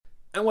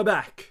And we're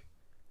back.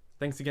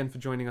 Thanks again for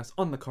joining us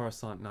on the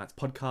Coruscant Nights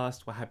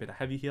podcast. We're happy to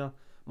have you here.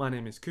 My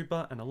name is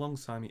Cooper, and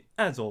alongside me,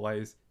 as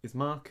always, is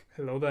Mark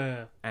Hello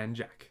there. and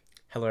Jack.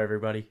 Hello,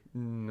 everybody.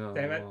 No,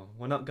 Damn it.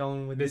 we're not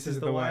going with This is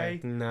the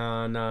way. No,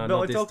 But not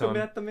we're this talking time.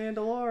 about the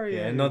Mandalorian.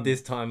 Yeah, not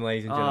this time,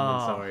 ladies and gentlemen.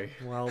 Ah, Sorry.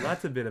 Well,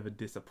 that's a bit of a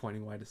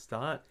disappointing way to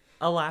start.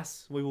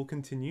 Alas, we will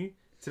continue.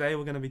 Today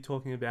we're going to be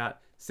talking about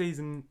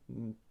season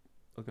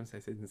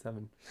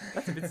 7.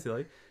 That's a bit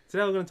silly.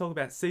 Today we're going to talk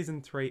about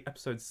season 3,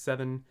 episode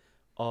 7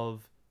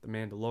 of The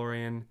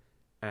Mandalorian,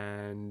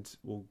 and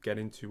we'll get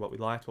into what we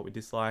liked, what we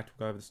disliked.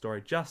 We'll go over the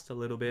story just a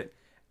little bit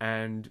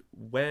and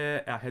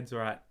where our heads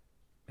are at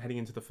heading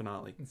into the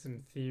finale. And some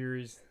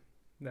theories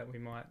that we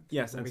might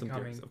Yes, will and be some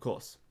coming. theories, of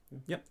course.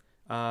 Yep.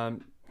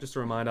 Just a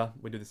reminder,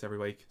 we do this every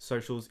week.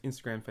 Socials,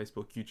 Instagram,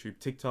 Facebook, YouTube,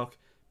 TikTok,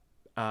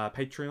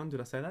 Patreon.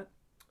 Did I say that?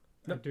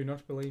 I do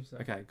not believe so.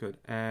 Okay, good.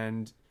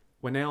 And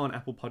we're now on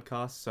Apple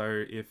Podcasts,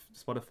 so if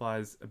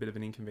Spotify's a bit of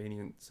an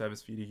inconvenient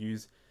service for you to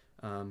use,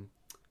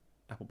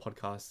 Apple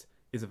Podcasts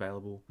is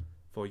available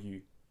for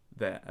you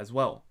there as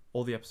well.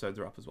 All the episodes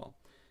are up as well.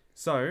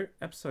 So,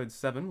 episode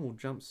 7, we'll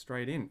jump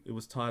straight in. It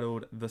was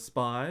titled The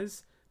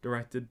Spies,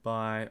 directed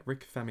by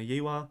Rick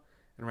Famuyiwa,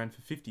 and ran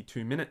for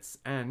 52 minutes.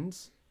 And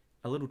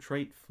a little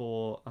treat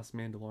for us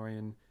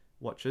Mandalorian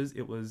watchers,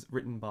 it was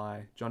written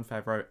by Jon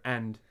Favreau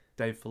and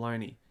Dave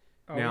Filoni.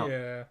 Oh, Now,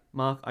 yeah.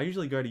 Mark, I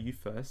usually go to you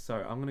first, so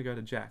I'm going to go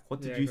to Jack.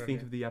 What did Yeah, you go think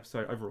ahead. of the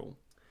episode overall?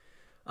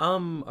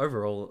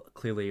 Overall,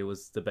 clearly it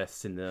was the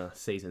best in the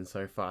season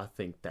so far. I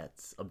think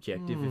that's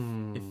objective.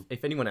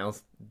 If anyone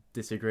else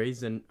disagrees,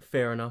 then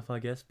fair enough, I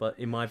guess. But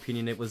in my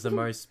opinion, it was the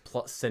most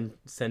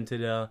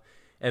plot-centered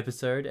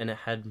episode, and it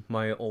had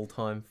my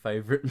all-time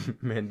favorite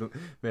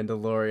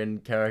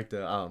Mandalorian character,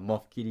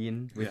 Moff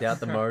Gideon,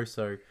 without the Mo.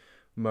 So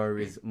Moff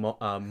is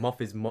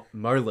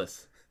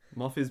Moless.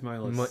 Moff is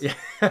Molus. Yeah.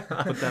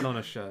 Put that on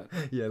a shirt.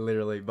 Yeah,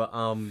 literally. But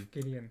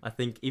Gideon. I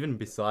think even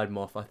beside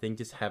Moff, I think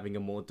just having a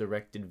more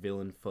directed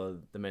villain for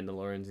the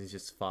Mandalorians is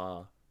just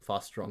far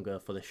stronger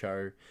for the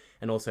show.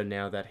 And also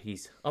now that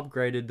he's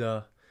upgraded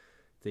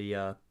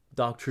the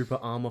Dark Trooper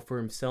armor for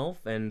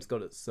himself and it's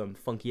got some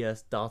funky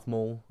ass Darth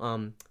Maul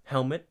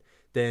helmet,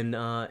 then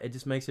it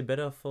just makes it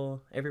better for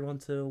everyone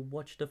to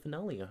watch the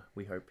finale.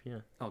 We hope,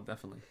 yeah. Oh,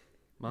 definitely.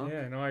 Mark?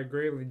 Yeah, and I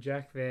agree with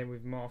Jack there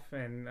with Moff,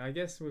 and I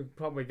guess we'll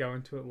probably go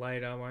into it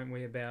later, won't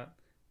we, about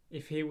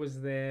if he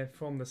was there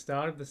from the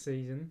start of the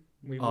season,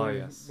 we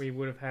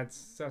would have had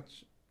so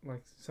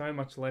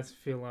much less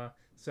filler,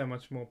 so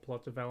much more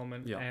plot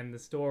development, and the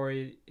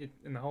story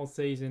and the whole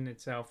season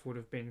itself would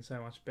have been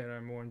so much better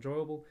and more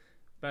enjoyable.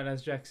 But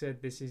as Jack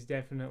said, this is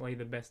definitely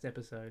the best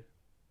episode.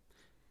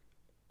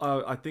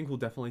 I think we'll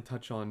definitely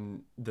touch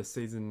on the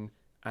season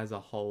as a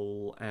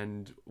whole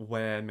and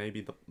where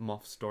maybe the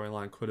Moff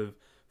storyline could have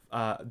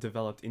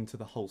developed into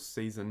the whole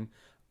season.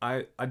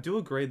 I do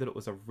agree that it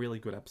was a really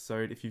good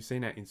episode. If you've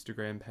seen our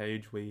Instagram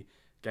page, we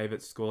gave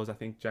it scores. I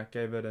think Jack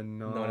gave it a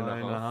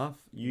 9.5.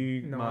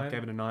 You, 9. Mark,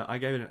 gave it a 9. I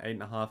gave it an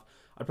 8.5.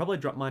 I'd probably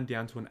drop mine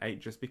down to an 8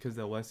 just because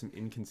there were some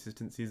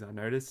inconsistencies I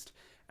noticed,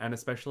 and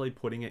especially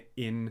putting it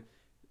in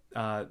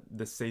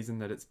the season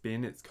that it's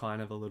been, it's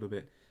kind of a little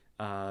bit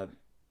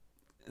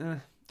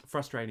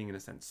frustrating in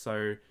a sense.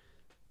 So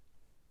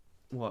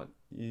what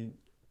you?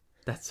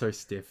 That's so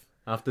stiff.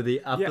 After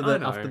the I know.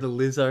 after the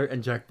Lizzo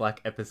and Jack Black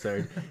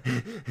episode,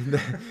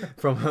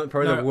 from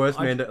probably the worst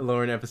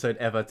Mandalorian episode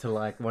ever to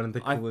like one of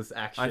the coolest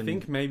action. I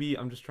think maybe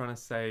I'm just trying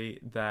to say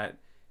that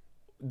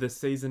the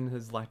season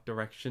has lacked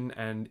direction,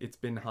 and it's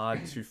been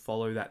hard to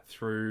follow that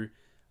through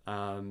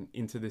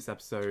into this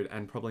episode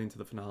and probably into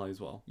the finale as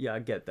well. Yeah, I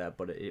get that,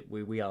 but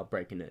we are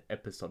breaking it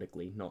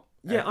episodically, not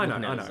I know.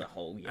 as a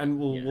whole. Yeah, and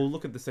we'll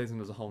look at the season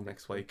as a whole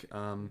next week.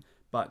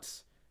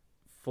 But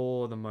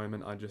for the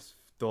moment, I just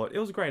thought it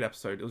was a great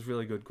episode. It was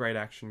really good. Great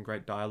action,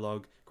 great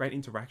dialogue, great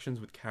interactions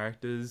with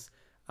characters.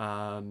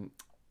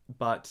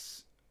 But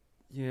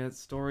yeah,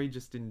 story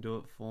just didn't do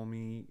it for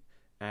me.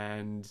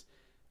 And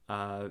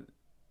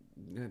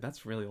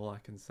that's really all I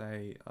can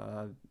say.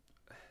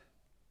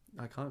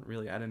 I can't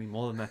really add any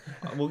more than that.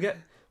 We'll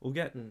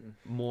get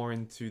more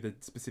into the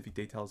specific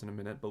details in a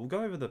minute, but we'll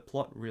go over the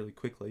plot really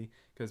quickly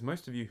because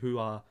most of you who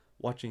are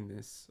watching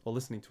this or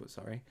listening to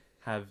it,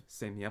 have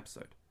seen the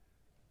episode.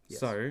 Yes.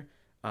 So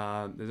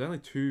there's only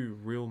 2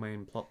 real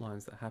main plot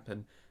lines that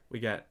happen. We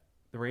get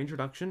the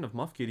reintroduction of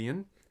Moff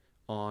Gideon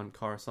on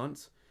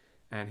Coruscant,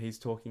 and he's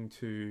talking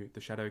to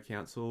the Shadow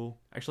Council.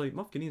 Actually,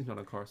 Moff Gideon's not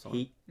on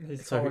Coruscant.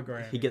 His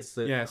hologram. He gets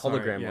the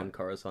hologram on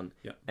Coruscant,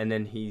 and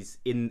then he's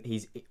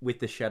with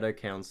the Shadow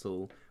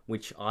Council,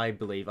 which I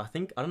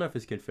don't know if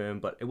it's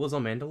confirmed, but it was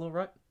on Mandalore,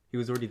 right? He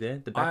was already there.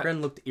 The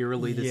background looked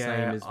eerily the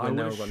same as when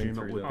they were running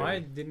through. I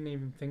didn't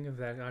even think of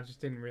that. I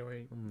just didn't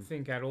really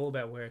think at all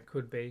about where it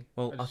could be.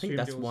 Well, I think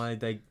that's why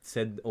they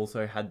said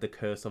also had the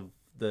curse of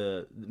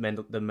the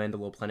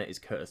Mandalore planet is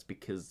cursed,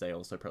 because they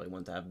also probably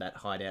want to have that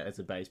hideout as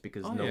a base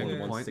because no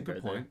one wants to go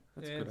there.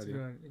 That's a good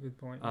idea. A good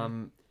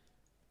point.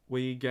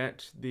 We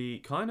get the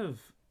kind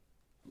of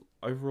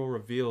overall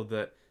reveal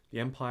that the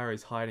Empire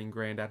is hiding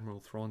Grand Admiral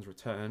Thrawn's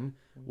return,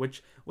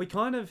 which we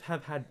kind of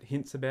have had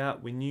hints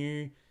about. We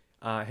knew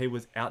he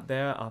was out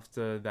there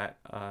after that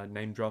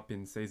name drop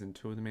in season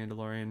 2 of The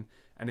Mandalorian,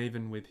 and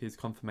even with his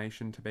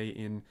confirmation to be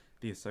in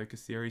the Ahsoka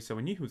series, so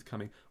we knew he was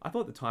coming. I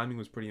thought the timing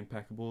was pretty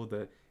impeccable,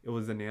 that it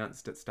was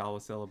announced at Star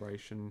Wars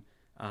Celebration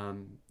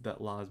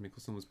that Lars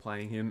Mikkelsen was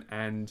playing him,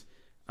 and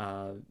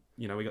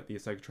we got the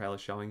Ahsoka trailer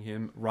showing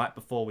him right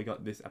before we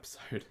got this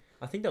episode.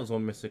 I think that was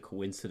almost a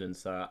coincidence,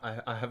 so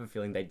I have a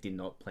feeling they did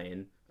not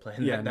plan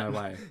yeah, that. No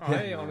way.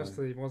 I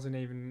honestly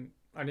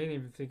I didn't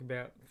even think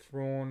about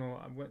Thrawn, or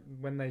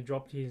when they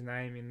dropped his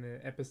name in the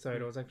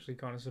episode, I was actually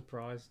kind of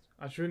surprised.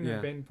 I shouldn't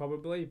have been,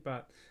 probably,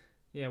 but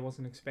yeah, I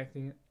wasn't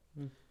expecting it.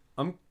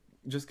 I'm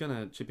just going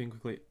to chip in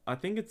quickly. I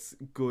think it's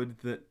good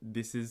that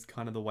this is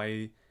kind of the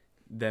way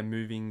they're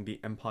moving the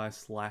Empire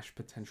 /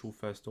 potential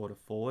First Order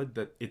forward,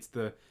 that it's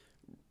the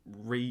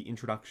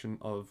reintroduction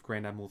of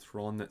Grand Admiral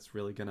Thrawn that's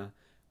really going to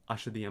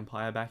usher the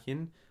Empire back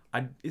in.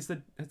 Has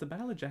the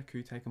Battle of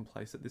Jakku taken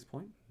place at this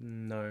point?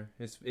 No,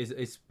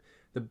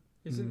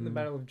 Isn't the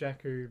Battle of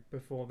Jakku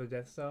before the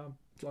Death Star?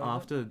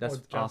 After,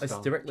 it's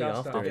directly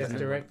after. Yes,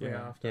 directly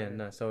after. Yeah,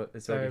 no, so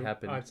it's already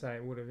happened. I'd say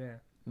it would have, yeah.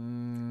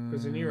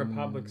 Because the New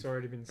Republic's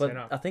already been but set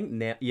up. I think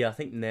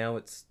now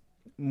it's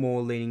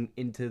more leaning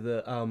into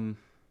the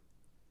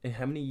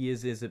how many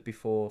years is it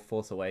before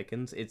Force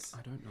Awakens?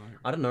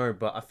 I don't know,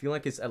 but I feel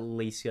like it's at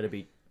least got to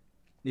be.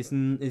 It's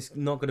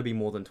not going to be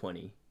more than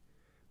 20.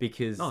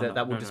 Because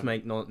that would just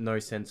make no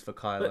sense for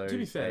Kylo. But to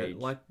be fair,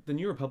 like the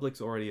New Republic's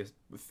already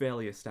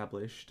fairly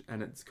established,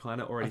 and it's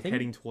kind of already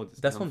heading towards.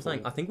 That's what I'm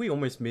saying. I think we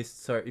almost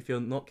missed. So if you're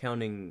not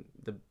counting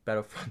the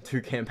Battlefront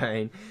 2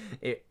 campaign,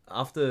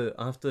 after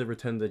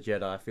Return of the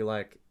Jedi, I feel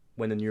like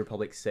when the New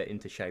Republic set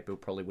into shape,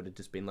 it probably would have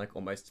just been like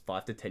almost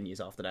 5 to 10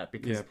 years after that.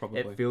 Because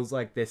it feels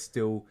like they're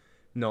still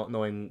not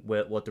knowing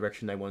what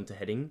direction they wanted to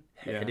head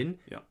in,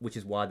 which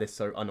is why they're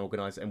so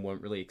unorganized and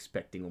weren't really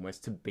expecting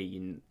almost to be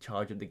in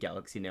charge of the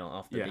galaxy now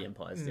after the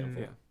Empire's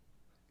downfall. Yeah.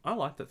 I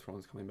like that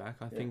Thrawn's coming back.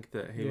 I think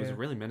that he was a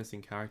really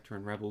menacing character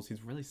in Rebels.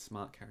 He's a really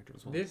smart character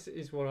as well. This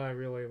is what I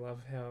really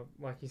love, how,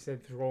 like you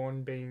said,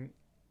 Thrawn being,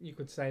 you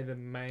could say the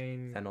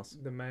main... Thanos.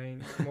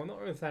 Well, not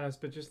really Thanos,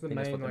 but just the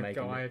main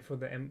guy for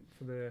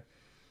the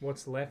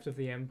what's left of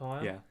the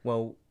Empire. Yeah.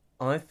 Well,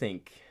 I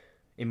think...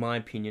 in my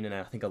opinion, and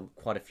I think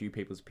quite a few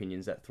people's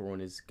opinions, that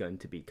Thrawn is going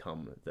to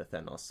become the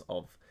Thanos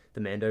of the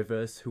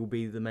Mandoverse, who will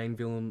be the main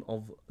villain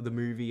of the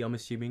movie, I'm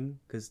assuming,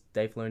 because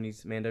Dave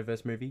Filoni's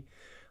Mandoverse movie.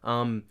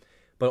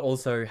 But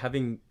also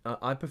having,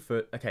 I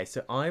prefer. Okay,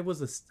 so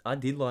I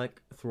did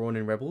like Thrawn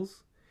in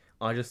Rebels.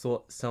 I just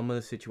thought some of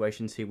the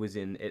situations he was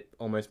in, it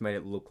almost made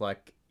it look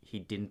like he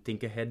didn't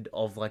think ahead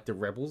of like the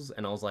rebels,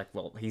 and I was like,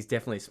 well, he's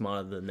definitely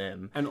smarter than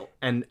them.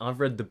 And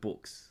I've read the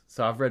books,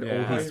 so I've read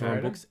all his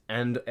Thrawn books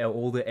and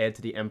all the Heir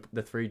to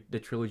the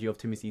trilogy of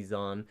Timothy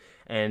Zahn,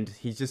 and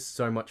he's just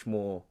so much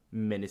more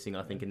menacing,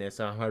 I think, in there.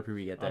 So I hope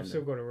we get that. I've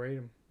still got to read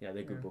them. Yeah,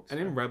 they're good books. And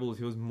in Rebels,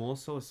 he was more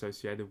so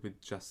associated with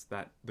just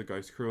the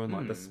Ghost Crew and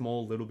like the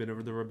small little bit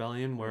of the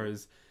rebellion,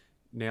 whereas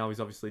now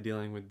he's obviously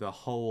dealing with the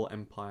whole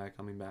Empire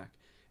coming back.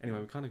 Anyway,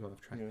 we kind of got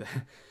off track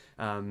there.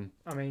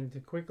 I mean,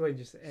 to quickly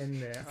just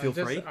end there,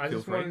 I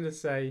just wanted to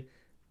say,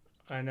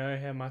 I know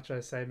how much I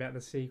say about the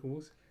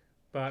sequels,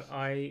 but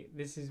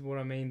this is what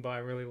I mean by I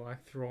really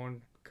like Thrawn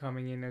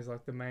coming in as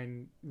like the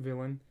main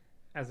villain,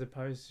 as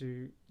opposed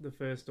to the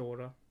First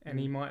Order, and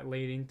he might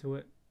lead into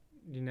it.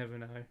 You never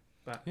know,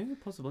 but yeah,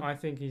 possibly. I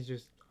think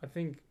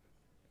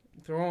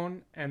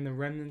Thrawn and the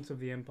remnants of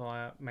the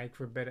Empire make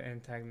for a better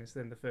antagonist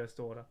than the First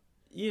Order.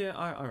 Yeah,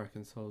 I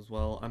reckon so as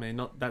well. I mean,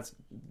 that's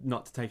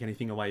not to take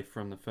anything away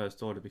from the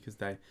First Order, because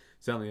they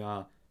certainly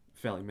are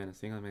fairly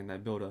menacing. I mean,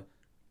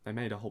 they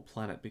made a whole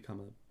planet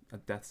become a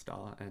Death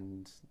Star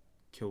and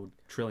killed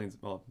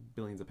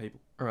billions of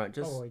people. All right,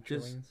 just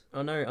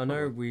I know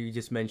Probably. we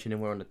just mentioned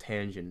and we're on a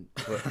tangent,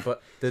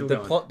 but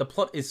the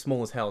plot is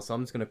small as hell. So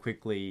I'm just gonna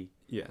quickly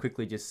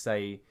just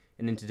say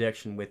an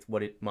introduction with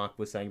what Mark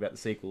was saying about the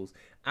sequels.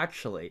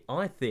 Actually,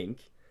 I think.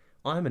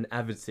 I'm an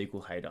avid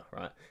sequel hater,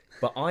 right?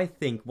 But I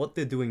think what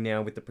they're doing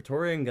now with the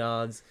Praetorian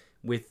Guards,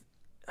 with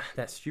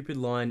that stupid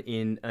line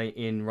in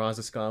Rise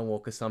of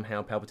Skywalker,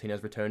 somehow Palpatine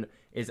has returned,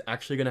 is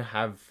actually going to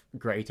have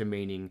greater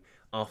meaning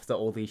after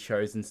all these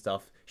shows and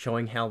stuff,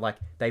 showing how like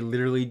they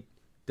literally,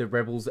 the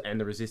Rebels and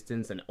the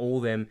Resistance and all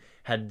them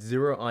had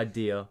zero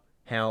idea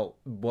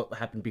what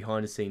happened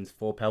behind the scenes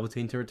for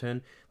Palpatine to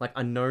return. Like,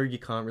 I know you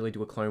can't really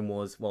do a Clone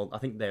Wars. Well, I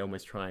think they're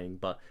almost trying,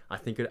 but I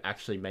think it would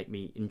actually make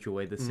me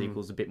enjoy the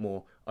sequels a bit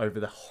more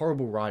over the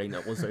horrible writing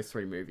that was those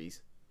 3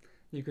 movies.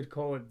 You could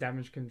call it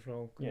damage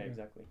control. Yeah,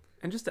 exactly.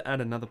 And just to add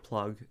another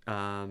plug,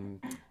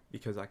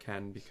 because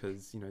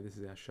this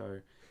is our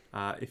show.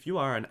 If you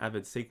are an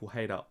avid sequel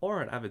hater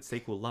or an avid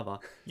sequel lover,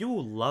 you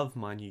will love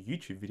my new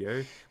YouTube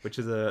video, which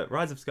is a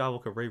Rise of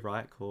Skywalker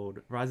rewrite called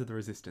Rise of the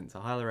Resistance.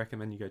 I highly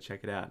recommend you go check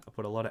it out. I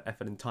put a lot of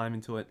effort and time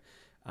into it.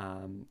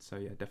 So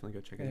yeah, definitely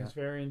go check it out. It's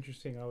very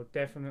interesting. I would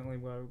definitely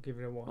give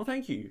it a watch. Well,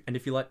 thank you. And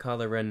if you like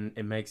Kylo Ren,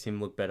 it makes him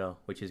look better,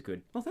 which is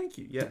good. Well, thank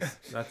you. Yes,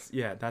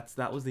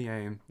 that was the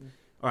aim.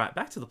 All right,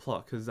 back to the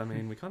plot, because, I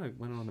mean, we kind of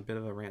went on a bit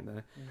of a rant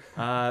there.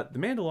 The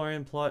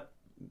Mandalorian plot,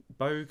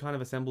 Bo kind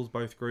of assembles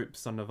both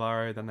groups on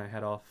Navarro, then they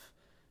head off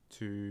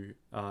to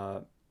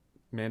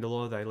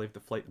Mandalore. They leave the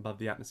fleet above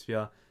the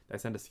atmosphere. They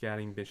send a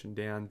scouting mission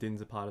down.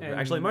 Din's a part of it.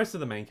 Actually, most of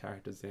the main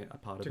characters are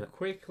part of it. To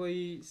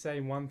quickly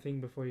say one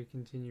thing before you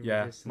continue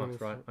Yeah, with this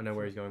Mike's right. I know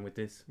where he's going with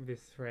this.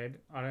 This thread.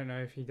 I don't know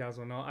if he does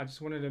or not. I just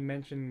wanted to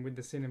mention with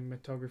the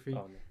cinematography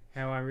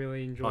how I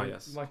really enjoyed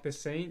like the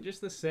scene, just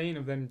the scene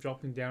of them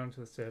dropping down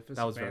onto the surface.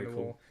 That was very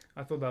cool.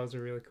 I thought that was a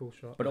really cool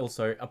shot. But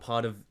also, a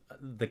part of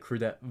the crew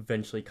that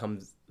eventually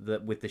comes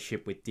with the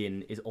ship with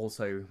Din is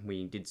also,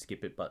 we did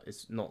skip it, but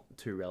it's not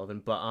too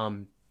relevant, but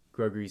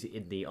Grogu's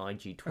in the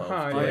IG-12.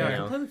 I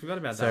completely forgot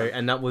about that. So,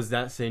 and that was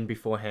that scene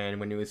beforehand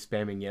when he was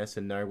spamming yes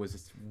and no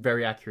was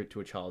very accurate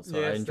to a child.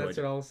 So I enjoyed that's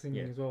what I was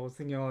thinking as well. I was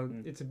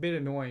thinking, it's a bit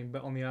annoying,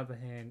 but on the other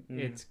hand,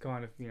 it's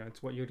kind of,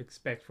 it's what you'd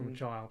expect from a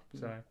child.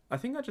 So I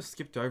think I just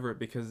skipped over it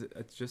because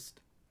it's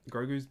just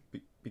Grogu's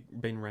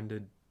been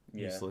rendered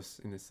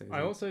useless in this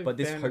season. But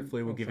this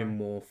hopefully will give him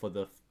more for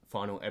the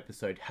final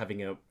episode,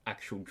 having an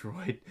actual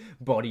droid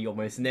body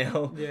almost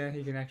now. Yeah,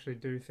 he can actually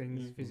do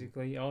things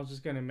physically. I was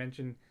just going to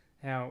mention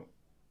how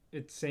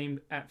it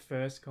seemed at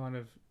first kind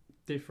of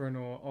different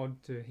or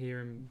odd to hear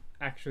him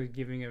actually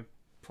giving a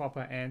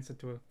proper answer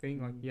to a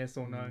thing, like yes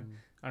or no.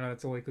 I know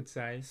that's all he could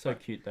say. So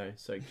cute though,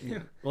 so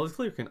cute. Well, it's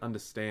clear he can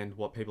understand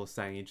what people are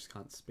saying, he just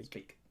can't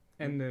speak.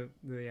 And the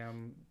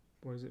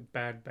what is it,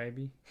 bad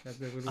baby? That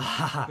the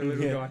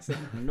little guy said.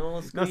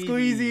 No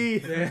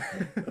squeezy. Yeah.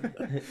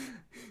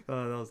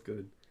 Oh, that was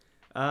good.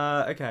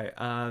 Okay,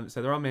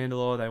 so they're on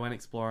Mandalore, they went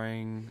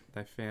exploring,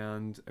 they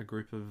found a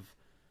group of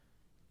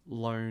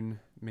lone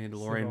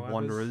Mandalorian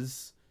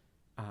wanderers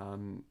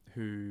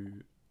who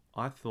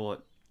I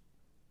thought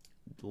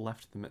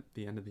left them at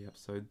the end of the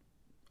episode.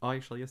 Oh,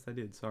 actually, yes, they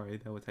did. Sorry,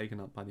 they were taken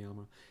up by the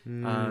armor.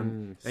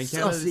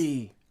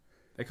 Sussy!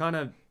 They kind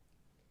of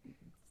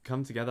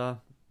come together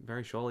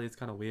very shortly. It's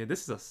kind of weird.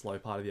 This is a slow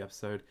part of the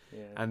episode.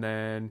 Yeah. And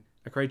then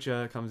a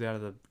creature comes out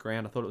of the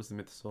ground. I thought it was the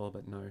mythosaur,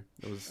 but no.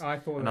 It was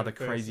another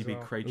crazy big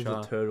creature. It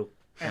was a turtle.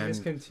 And this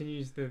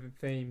continues the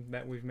theme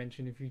that we've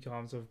mentioned a few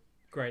times of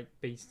great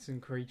beasts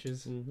and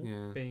creatures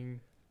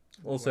being...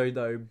 Also,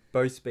 though,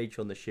 Bo's speech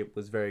on the ship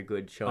was very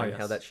good, showing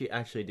how that she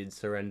actually did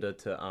surrender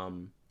to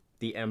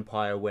the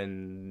Empire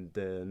when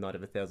the Night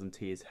of 1,000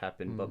 Tears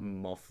happened, but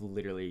Moff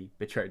literally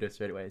betrayed her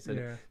straight away. So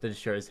that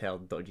just shows how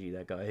dodgy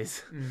that guy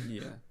is.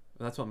 Yeah, well,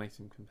 that's what makes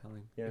him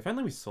compelling. Yeah. If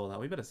only we saw that.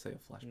 We better see a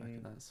flashback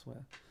of that, I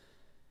swear.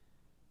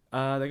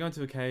 They go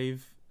into a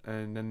cave,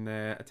 and then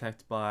they're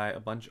attacked by a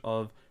bunch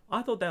of...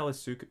 I thought they were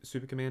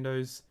super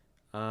commandos.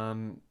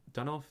 Don't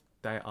know if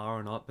they are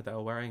or not, but they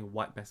were wearing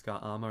white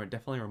Beskar armor. It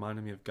definitely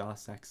reminded me of Gar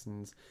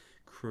Saxon's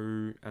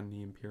crew and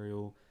the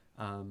Imperial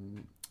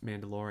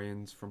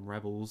Mandalorians from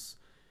Rebels.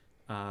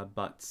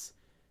 But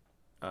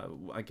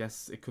I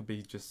guess it could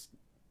be just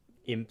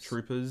imps,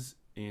 troopers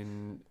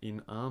in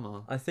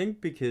armor. I think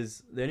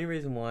because the only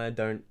reason why I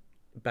don't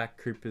back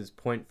Cooper's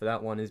point for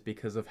that one is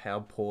because of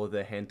how poor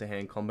the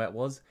hand-to-hand combat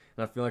was.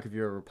 And I feel like if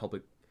you're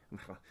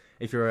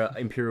an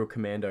Imperial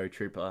Commando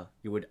trooper,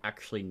 you would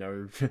actually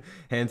know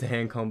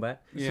hand-to-hand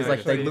combat.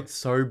 Because they looked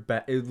so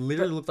bad. It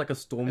literally looked like a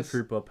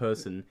stormtrooper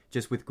person,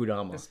 just with good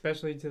armor.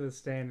 Especially to the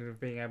standard of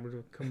being able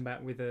to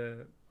combat with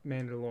a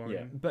Mandalorian.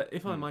 Yeah. But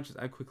if I might just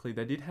add quickly,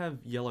 they did have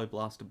yellow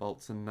blaster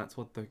bolts, and that's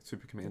what the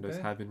Super Commandos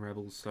have in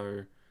Rebels.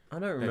 So I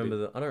don't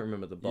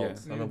remember the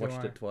bolts. Yeah. I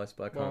watched it twice,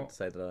 but I can't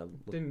say that I'm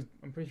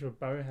pretty sure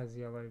Bo has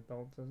yellow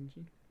bolts, doesn't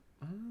she?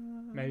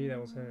 Maybe that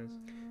was hers.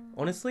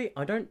 Honestly,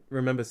 I don't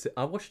remember.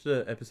 I watched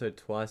the episode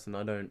twice, and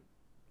I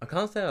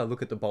can't say I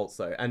look at the bolts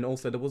though. And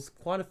also, there was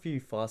quite a few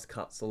fast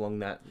cuts along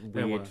that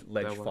weird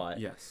ledge fight.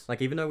 Yes.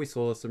 Like, even though we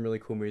saw some really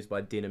cool moves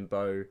by Din and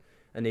Bo,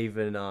 and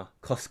even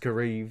Cosca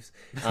Reeves,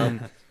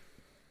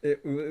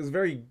 it was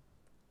very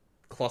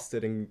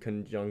clustered and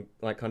conjunct,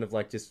 like kind of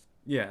like just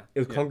it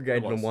was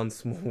congregated on one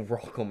small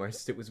rock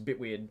almost. It was a bit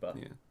weird, but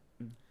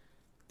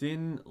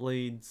Din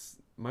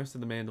leads most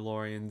of the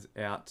Mandalorians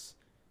out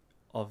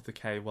of the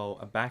cave,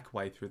 a back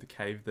way through the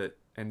cave that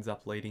ends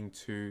up leading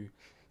to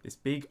this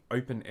big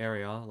open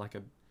area, like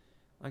a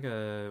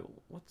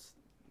what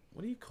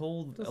do you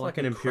call like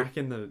an crack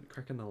in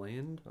the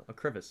land? A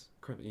crevice.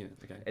 Yeah,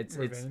 okay. It's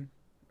even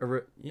a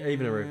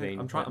ravine.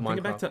 I'm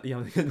thinking back to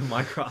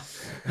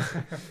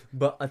Minecraft.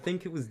 But I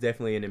think it was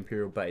definitely an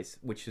Imperial base,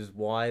 which is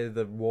why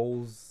the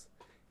walls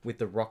with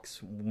the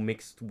rocks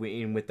mixed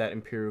in with that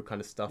Imperial kind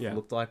of stuff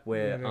looked like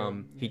where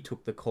he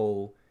took the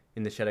call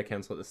in the Shadow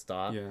Council at the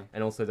start,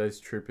 and also those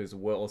troopers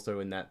were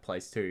also in that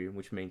place too,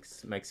 which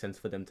makes sense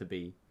for them to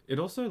be. It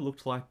also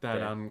looked like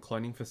that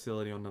cloning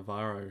facility on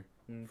Navarro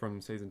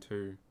from season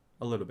 2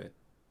 a little bit.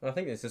 Well, I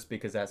think it's just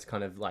because that's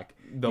kind of like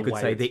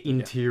the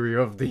interior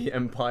of the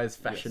Empire's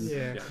fashion.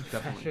 Yes. Yeah,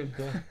 definitely.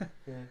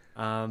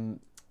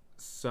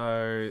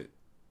 So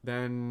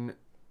then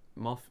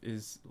Moff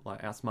is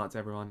like outsmarts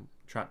everyone,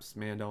 traps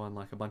Mando and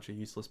like a bunch of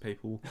useless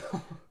people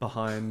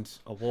behind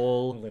a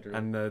wall,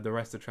 and the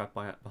rest are trapped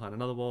behind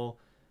another wall.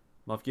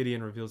 Moff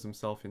Gideon reveals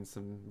himself in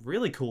some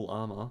really cool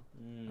armor.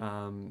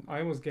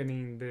 I was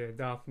getting the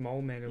Darth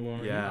Maul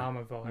Mandalorian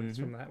armor vibes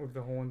from that with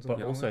the horns.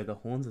 But also the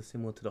horns are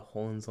similar to the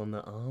horns on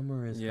the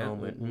armorer's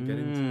helmet. We'll get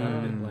into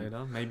that a bit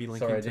later. Maybe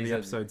linking to the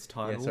episode's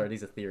title. Yeah, sorry,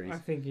 these are theories. I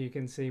think you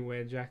can see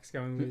where Jack's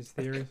going with his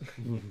theories.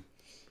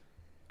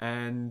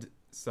 And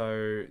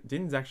so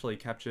Din's actually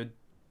captured.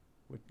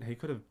 He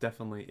could have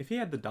definitely, if he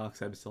had the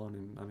Darksaber still on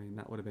him, I mean,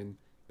 that would have been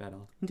better.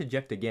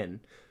 Interject again.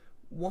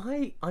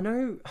 Why? I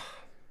know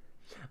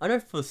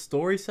for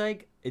story's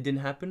sake it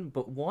didn't happen,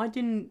 but why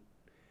didn't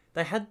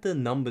they had the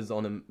numbers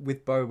on him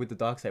with Bo with the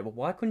Darksaber?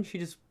 Why couldn't she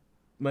just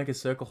make a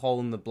circle hole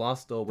in the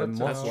blast door where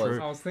Moff was?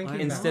 I was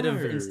thinking instead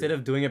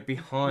of doing it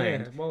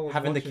behind,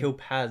 having to kill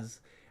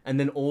Paz. And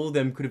then all of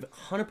them could have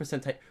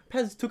 100% taken...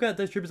 Paz took out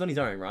those troopers on his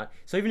own, right?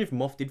 So even if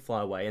Moff did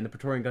fly away and the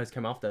Praetorian guards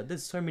came after,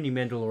 there's so many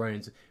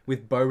Mandalorians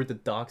with Bo with the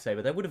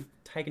Darksaber. They would have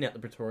taken out the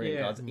Praetorian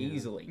guards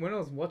easily. When I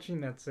was watching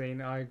that scene,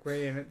 I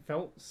agree, and it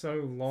felt so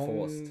long...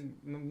 Forced.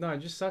 No,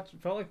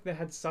 felt like they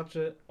had such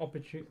a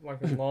opportunity,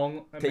 like a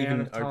long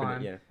amount of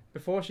time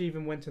before she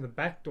even went to the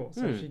back door.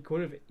 So she could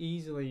have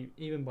easily,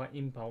 even by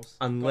impulse,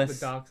 got the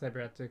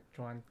Darksaber out to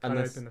try and cut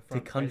open the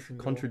front to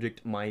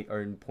contradict my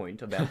own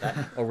point about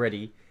that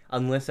already...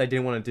 Unless they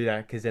didn't want to do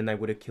that, because then they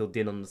would have killed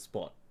Din on the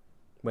spot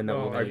when they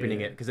were opening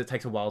it, because it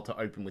takes a while to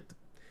open with.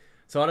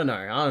 So I don't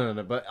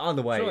know, but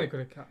either way. Surely they could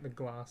have cut the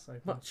glass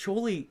open. But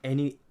surely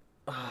it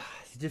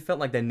just felt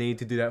like they needed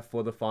to do that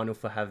for the final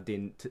for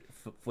Din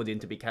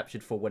to be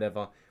captured for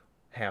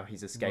how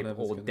his escape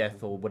or death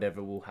happen. Or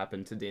whatever will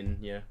happen to Din.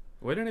 Yeah.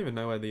 We don't even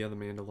know where the other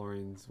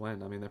Mandalorians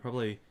went. I mean, they're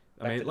probably.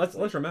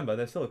 Let's remember,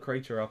 there's still a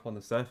creature up on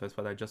the surface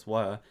where they just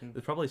were.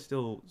 There's probably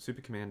still super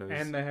commandos.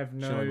 And they have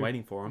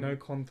waiting for them. No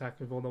contact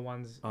with all the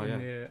ones in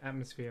the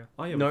atmosphere.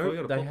 Oh yeah,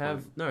 no,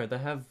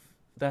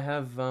 they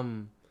have.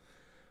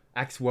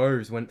 Axe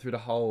Woes went through the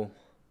hole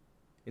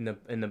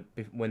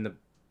when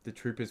the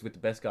troopers with the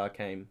Beskar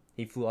came.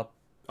 He flew up.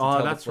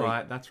 That's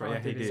right. Yeah,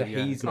 he did. So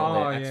he's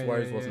not there. Axe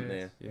Woes wasn't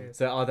there. Yeah.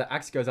 So either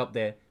Axe goes up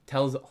there,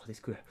 tells. Oh, this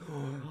could.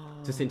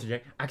 Just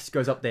interject. Axe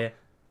goes up there,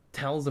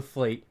 tells the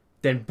fleet.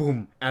 Then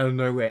boom, out of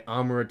nowhere,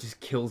 Armorer just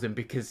kills him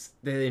because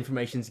the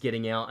information's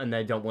getting out and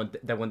they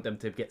want them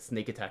to get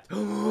sneak attacked.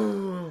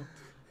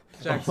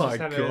 Jack's just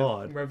had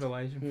a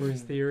revelation for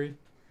his theory.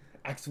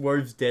 Axe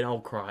Wove's dead, I'll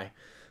cry.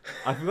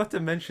 I forgot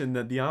to mention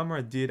that the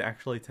Armorer did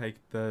actually take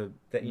the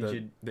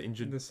injured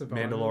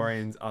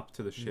Mandalorians up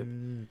to the ship.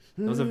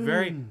 It was a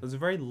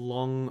very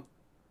long,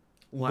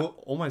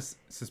 almost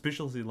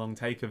suspiciously long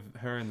take of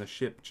her and the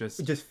ship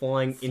just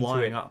flying into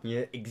it. Up.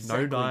 Yeah,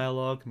 exactly. No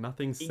dialogue,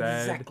 nothing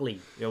said. Exactly.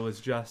 It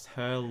was just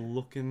her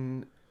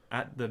looking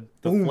at the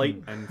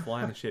fleet and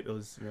flying the ship. It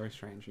was very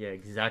strange. Yeah,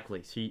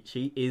 exactly.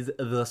 She is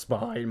the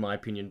spy in my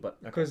opinion,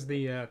 but because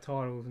the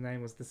title's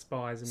name was The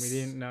Spies and we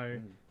didn't know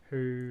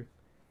who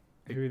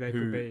they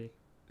could be.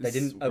 They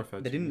didn't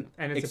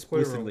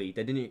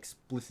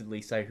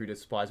explicitly say who the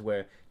spies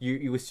were.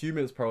 You assume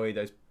it was probably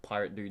those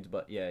pirate dudes,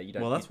 but yeah, you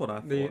don't. Well, that's what I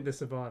thought. The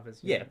survivors.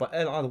 Yeah, but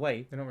either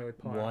way, they're not really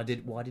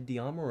pirates. Why did the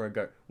Armorer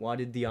go? Why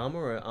did the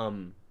Armorer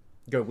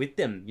go with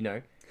them? You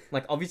know,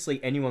 like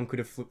obviously anyone could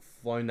have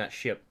flown that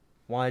ship.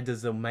 Why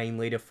does the main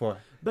leader for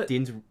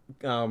Din's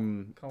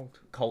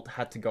cult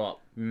had to go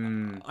up?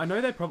 I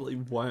know they probably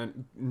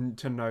weren't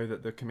to know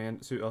that the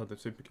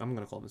I'm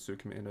going to call them the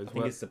super commandos. I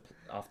think it's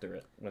after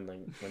it when they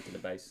went to the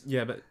base.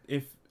 Yeah, but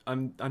if I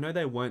know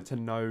they weren't to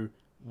know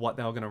what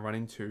they were going to run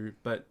into,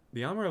 but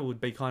the Armorer would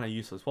be kind of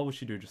useless. What would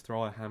she do? Just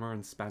throw a hammer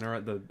and spanner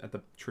at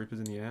the troopers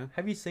in the air?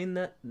 Have you seen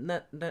that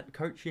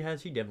coat she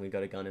has? She definitely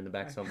got a gun in the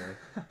back somewhere.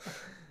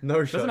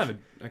 No shot. All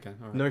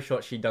right. No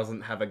shot. She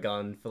doesn't have a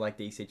gun for like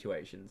these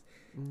situations.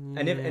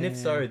 And if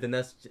so, then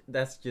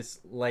that's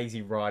just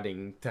lazy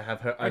writing to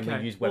have her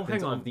only use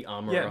weapons of the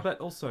Armorer. Yeah, but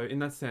also in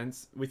that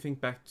sense, we think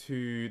back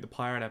to the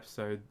pirate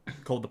episode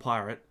called The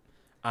Pirate,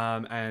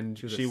 and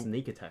she was a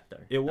sneak attack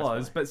though. It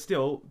was, but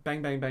still,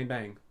 bang, bang, bang,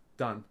 bang,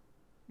 done.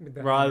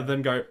 Rather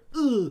than go,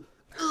 ugh.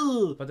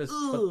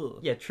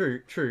 Yeah,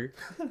 true.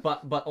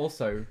 but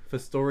also for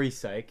story's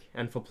sake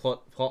and for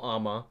plot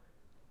armor.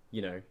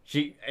 You know,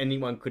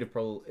 anyone could have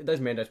those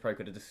Mandos probably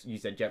could have just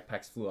used their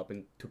jetpacks, flew up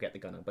and took out the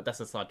gunner. But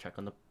that's a sidetrack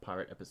on the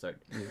pirate episode.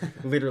 Yeah.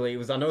 Literally,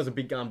 I know it was a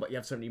big gun, but you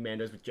have so many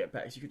Mandos with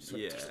jetpacks, you could just...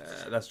 Yeah,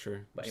 that's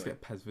true. But anyway.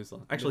 Just get Paz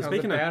Vizsla. Actually,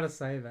 speaking of... I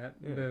was about to say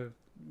that, the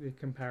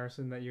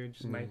comparison that you were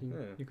just making,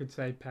 you could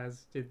say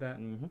Paz did that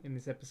in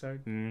this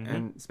episode. Mm-hmm.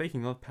 And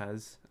speaking of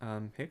Paz,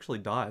 he actually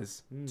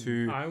dies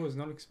to... I was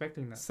not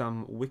expecting that.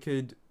 Some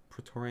wicked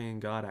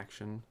Praetorian Guard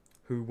action.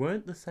 Who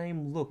weren't the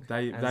same look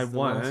as the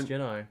Last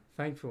Jedi.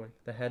 Thankfully.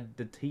 They had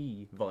the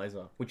T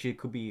visor, which it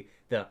could be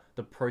the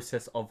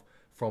process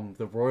from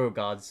the Royal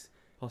Guards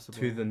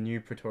to the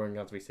new Praetorian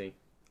Guards we see.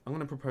 I'm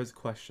going to propose a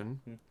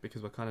question,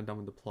 because we're kind of done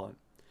with the plot.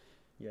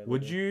 Yeah.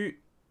 Would you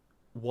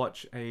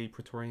watch a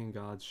Praetorian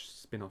Guards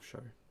spin-off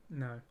show?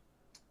 No.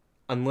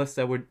 Unless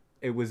the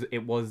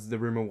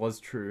rumor was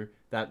true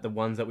that the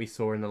ones that we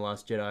saw in The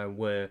Last Jedi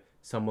were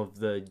some of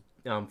the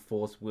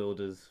force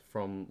wielders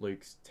from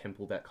Luke's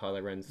temple that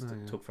Kylo Ren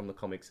took from the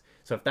comics.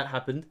 So if that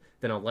happened,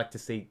 then I'd like to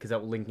see, because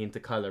that will link into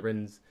Kylo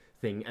Ren's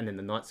thing, and then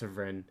the Knights of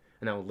Ren,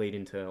 and that will lead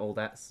into all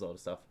that sort of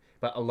stuff.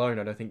 But alone,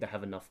 I don't think they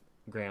have enough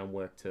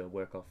groundwork to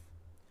work off.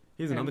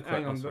 Here's another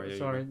question.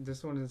 Sorry,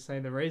 just wanted to say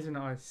the reason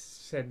I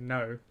said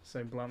no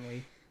so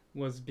bluntly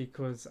was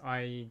because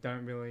I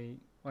don't really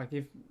like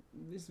if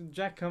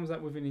Jack comes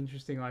up with an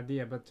interesting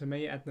idea, but to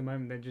me at the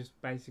moment they're just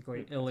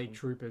basically elite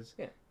troopers.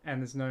 Yeah.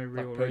 And there's no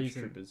real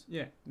reason. Troopers.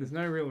 Yeah, there's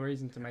no real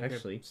reason to make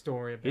a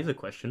story about. Here's a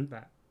question: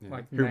 that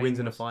like who wins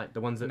in a fight?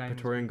 The ones that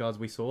Praetorian Guards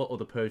we saw, or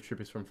the Purge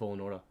troopers from Fallen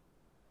Order?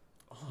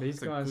 These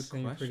guys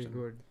seem pretty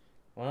good.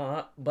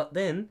 But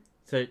then.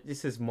 So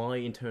this is my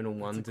internal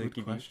one to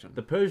give you.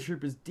 The Purge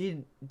troopers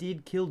did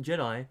kill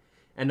Jedi,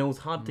 and it was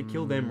hard to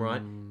kill them,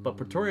 right? But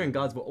Praetorian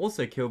Guards were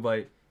also killed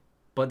by,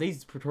 but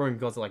these Praetorian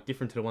Guards are like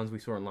different to the ones we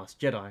saw in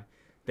Last Jedi.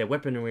 Their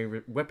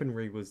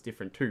weaponry was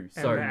different too.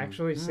 And they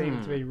actually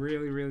seemed to be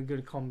really, really good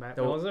at combat.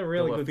 That was a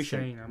really good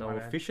scene. They were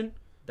efficient.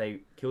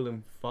 They killed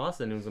him fast,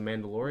 and it was a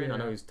Mandalorian. Yeah. I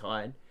know he was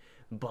tired,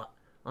 but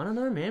I don't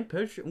know, man.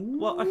 Purge.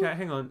 Well, okay,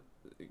 hang on.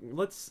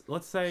 Let's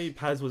say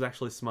Paz was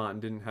actually smart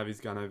and didn't have his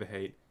gun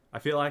overheat. I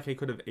feel like he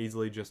could have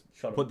easily just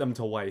put them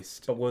to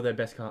waste. But were their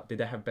best car? Did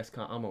they have best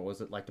car armor? Or was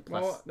it like the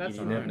plus? Well, that's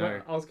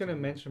I was going to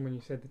mention when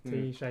you said the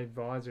T-shaped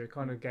visor, it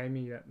kind of gave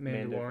me that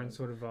Mandalorian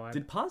sort of vibe.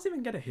 Did Paz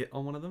even get a hit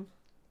on one of them?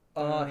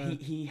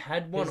 He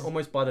had one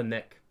almost by the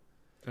neck.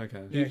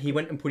 Okay. He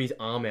went and put his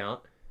arm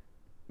out,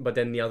 but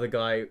then the other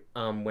guy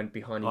went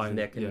behind his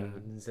neck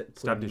and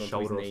stabbed his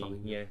shoulder or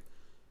something. Yeah.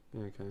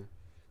 Okay.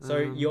 So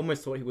you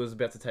almost thought he was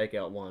about to take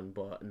out one,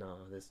 but no,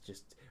 there's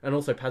just... And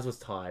also Paz was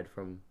tired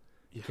from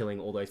killing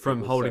all those from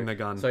people, holding the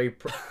gun. So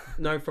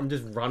from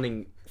just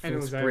running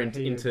full sprint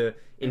into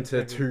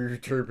two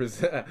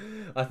troopers.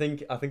 I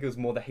think it was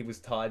more that he was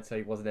tired, so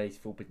he wasn't at his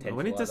full potential.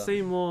 We need to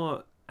see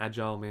more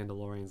agile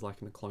Mandalorians like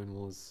in the Clone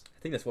Wars. I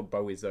think that's what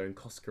Bo is though, and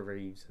Cosca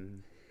Reeves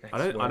and.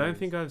 I don't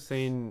think I've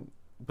seen,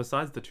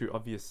 besides the two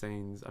obvious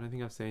scenes, I don't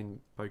think I've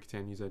seen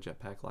Bo-Katan use her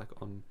jetpack like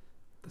on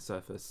the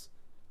surface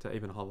to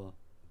even hover.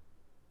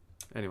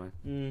 Anyway.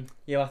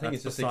 Yeah, I think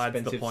it's just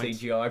expensive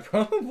CGI,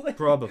 probably.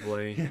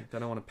 Probably. They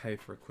don't want to pay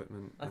for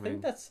equipment. I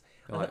think that's...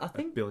 Like I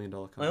think $1 billion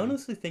company. I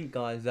honestly think,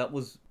 guys, that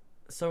was...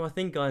 So I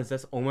think, guys,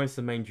 that's almost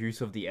the main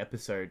juice of the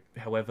episode.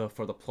 However,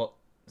 for the plot...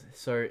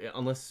 So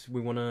unless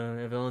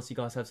you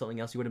guys have something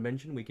else you want to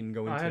mention, we can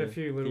go into I had a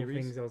few little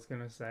things I was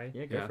going to say.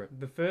 Yeah, go for it.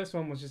 The first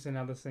one was just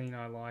another scene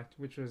I liked,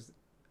 which was...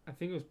 I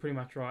think it was pretty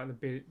much right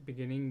at the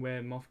beginning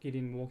where Moff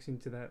Gideon walks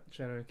into that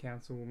Shadow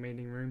Council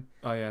meeting room.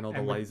 Oh yeah, and all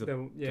the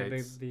laser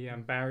gates. The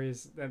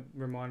barriers that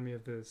remind me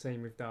of the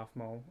scene with Darth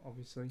Maul,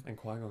 obviously. And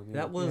Qui-Gon. Yeah.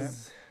 That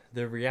was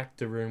the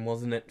reactor room,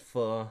 wasn't it?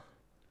 For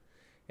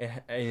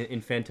in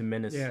Phantom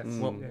Menace. Yes.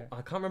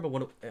 I can't remember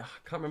what it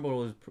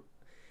was.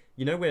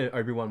 You know where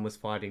Obi-Wan was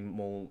fighting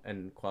Maul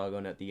and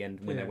Qui-Gon at the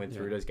end when they went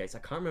through those gates. I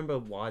can't remember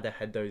why they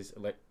had those.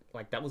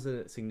 Like that was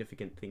a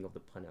significant thing of the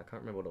planet. I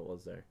can't remember what it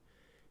was though.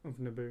 Of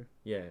Naboo.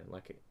 Yeah,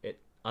 like it.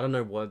 I don't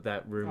know what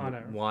that room,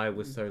 why it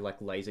was so like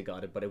laser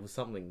guarded, but it was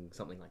something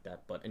like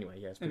that. But anyway,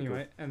 yeah. It's pretty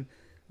cool. And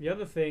the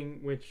other thing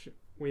which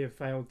we have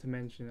failed to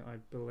mention, I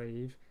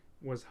believe,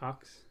 was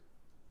Hux.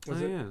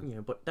 Yeah,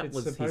 but that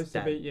was supposed his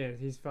dad. to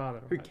be his father.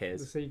 Who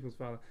cares? The sequel's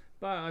father.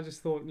 But I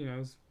just thought it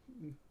was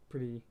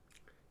pretty.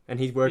 And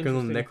he's working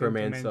on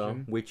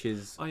Necromancer, which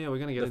is... Oh yeah, we're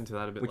gonna get into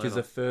that a bit later. Which is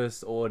a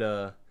First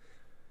Order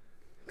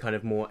kind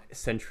of more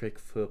centric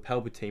for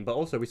Palpatine, but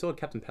also we saw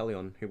Captain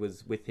Pelion, who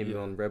was with him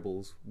on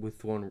Rebels, with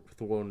Thrawn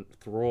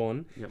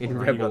in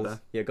Rebels.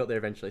 Got there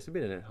eventually. It's a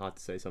bit hard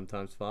to say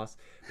sometimes fast,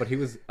 but he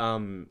was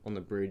on the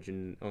bridge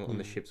and on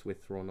the ships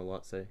with Thrawn a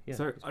lot. So yeah.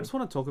 So I just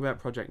want to talk about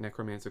Project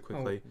Necromancer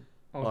quickly.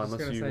 I was just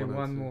going to say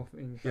one more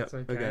thing, if that's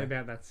okay,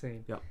 about that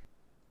scene. Yeah.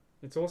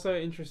 It's also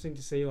interesting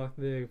to see like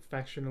the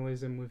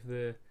factionalism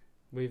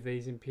with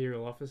these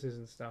Imperial officers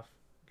and stuff,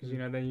 because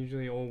they're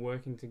usually all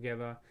working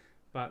together.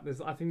 But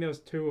I think there was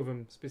two of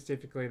them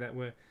specifically that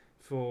were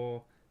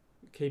for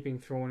keeping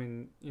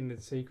Thrawn in the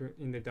secret,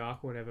 in the dark,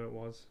 or whatever it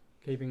was,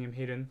 keeping him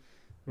hidden.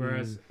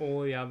 Whereas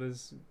all the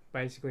others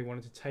basically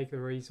wanted to take the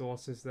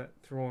resources that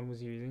Thrawn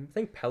was using. I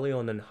think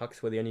Pelion and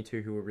Hux were the only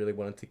two who were really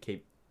wanted to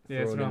keep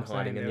Thrawn in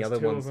hiding, and the other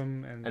ones,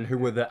 and who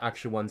were the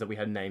actual ones that we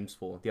had names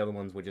for. The other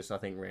ones were just, I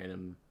think,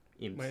 random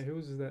imps. Wait, who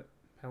was that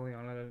Pelion?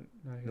 I don't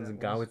know who There's that a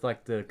guy was. with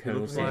like the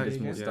Colonel Sanders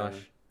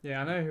moustache.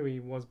 Yeah, I know who he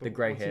was, but the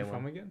grey what's hair he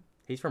from again?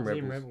 He's from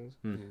Is Rebels.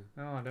 he in Rebels?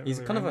 Oh, I don't He's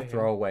really kind of a remember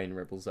throwaway in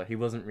Rebels, though. He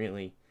wasn't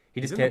really...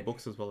 He's in the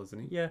books as well, isn't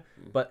he? Yeah,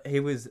 but he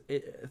was...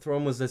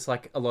 Thrawn was just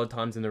like, a lot of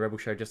times in the Rebel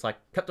show, just like,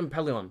 Captain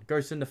Pelion, go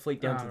send the fleet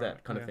down to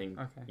that kind of thing.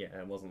 Okay. Yeah,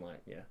 it wasn't like,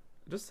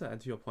 Just to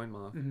add to your point,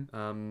 Mark,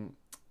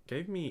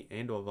 gave me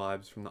Andor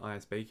vibes from the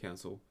ISB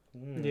Council.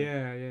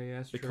 Yeah,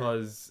 that's true.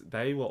 Because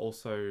they were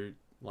also,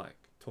 like,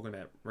 talking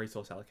about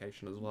resource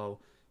allocation as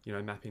well,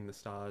 mapping the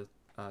stars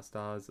as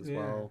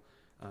well,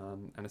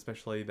 and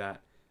especially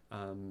that...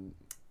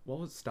 what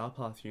was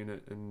Starpath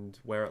unit and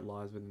where it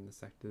lies within the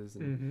sectors,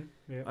 and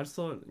I just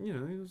thought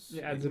it was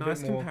adds a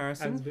nice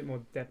comparison. Adds a bit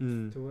more depth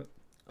to it.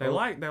 They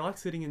like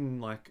sitting in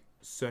like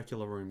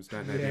circular rooms,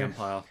 don't they? The Yeah.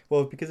 Empire.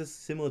 Well, because it's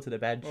similar to the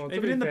Badge Well, to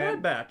Even be in the fair-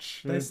 Bad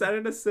Batch, they Mm. sat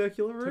in a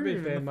circular room be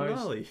fair, in the most-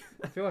 finale.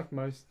 I feel like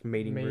most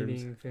meeting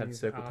rooms things had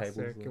circle are tables.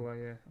 circular,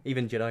 yeah.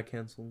 Even Jedi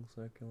Council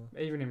circular.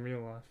 Even in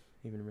real life.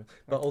 Even in real.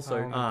 But Like also,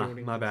 Parliament.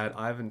 buildings My and bad.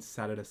 stuff. I haven't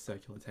sat at a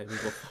circular table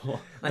before.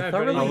 I No, but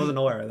thoroughly. I wasn't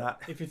aware of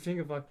that. If you think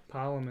of like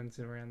parliaments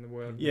around the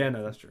world. Yeah,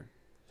 no, that's true.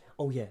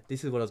 Oh yeah,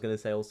 this is what I was going to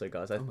say also,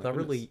 guys. I Oh my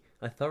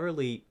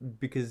thoroughly,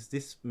 because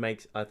this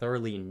makes, I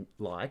thoroughly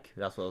like,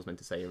 that's what I was meant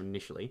to say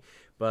initially,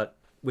 but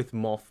with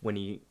Moff, when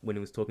he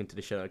was talking to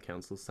the Shadow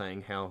Council,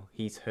 saying how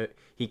he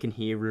can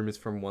hear rumors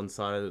from one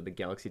side of the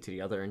galaxy to the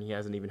other, and he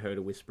hasn't even heard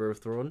a whisper of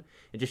Thrawn.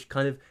 It just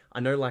kind of,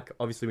 I know, like,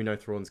 obviously we know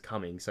Thrawn's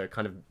coming, so it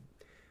kind of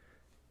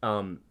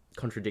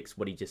contradicts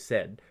what he just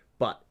said,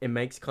 but it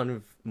makes kind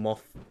of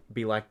Moff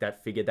be like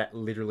that figure that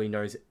literally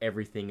knows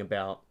everything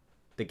about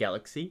the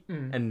galaxy,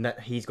 and that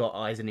he's got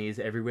eyes and ears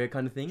everywhere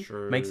kind of thing.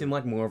 True. Makes him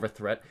like more of a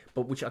threat,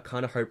 but which I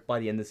kind of hope by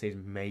the end of the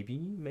season, maybe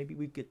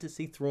we get to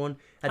see Thrawn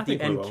at the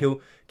think we end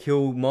will.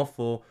 kill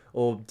Moff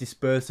or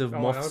disperse of Oh,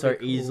 Moff that would so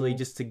be easily, cool.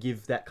 just to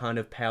give that kind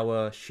of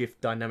power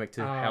shift dynamic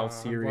to how I'd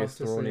serious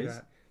love to Thrawn see is,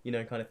 that. you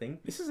know, kind of thing.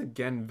 This is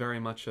again very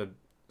much a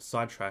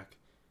sidetrack.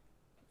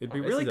 It'd be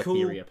This really is a cool.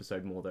 theory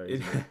episode more though. It'd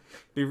Isn't it?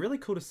 be really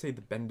cool to see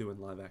the Bendu in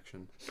live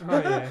action. Oh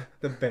yeah.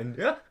 The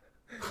Bendu.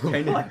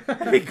 What?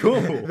 That'd be cool.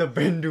 The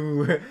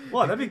Bendu.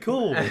 What? That'd be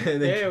cool.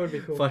 And then Yeah, it would be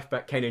cool.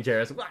 Flashback, Kane and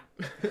Jarrus. What?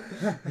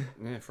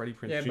 Yeah, Freddie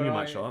Prinze Yeah, Jr. but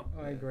might show up.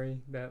 I agree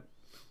that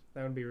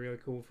would be really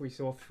cool if we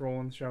saw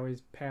Thrawn show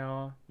his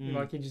power.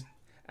 Like he just,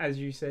 as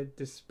you said,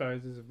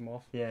 disposes of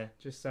Moff Yeah.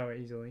 just so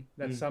easily.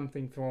 That's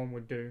something Thrawn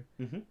would do,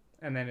 Mm-hmm.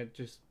 and then it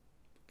just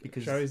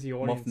Because shows the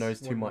audience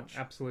knows too what an much.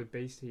 absolute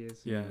beast he is.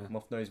 Yeah.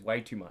 Moff knows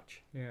way too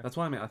much. Yeah. That's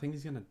why I think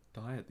he's gonna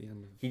die at the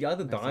end of. He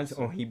either Next dies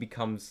or episode. he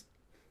becomes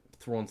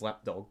Thrawn's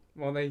lapdog.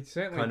 Well, they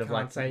certainly Kind of can't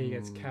like- say he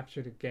gets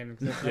captured again.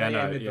 Because Yeah, they no,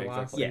 ended yeah, the last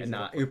exactly. Yeah, season.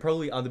 nah. It would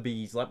probably either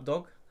be his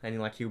lapdog, and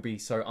like he'll be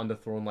so under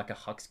Thrawn, like a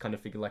Hux kind of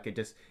figure. Like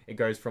it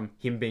goes from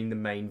him being the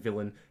main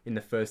villain in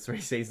the first 3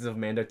 seasons of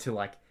Mando to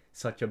like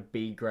such a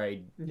B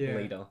grade Yeah.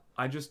 leader.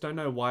 I just don't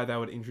know why they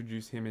would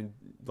introduce him in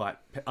like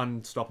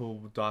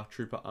unstoppable Dark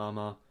Trooper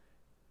armor,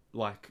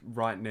 like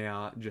right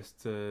now,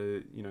 just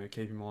to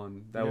keep him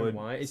on. They You know would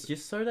why? It's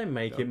just so they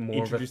make it more of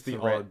a introduce the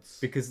threat. odds.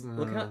 Because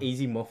look how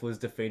easy Moff was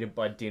defeated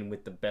by Din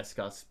with the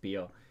Beskar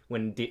spear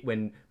when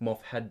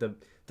Moff had the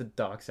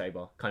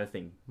Darksaber kind of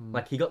thing.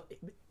 Like he got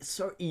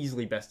so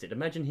easily bested.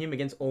 Imagine him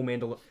against all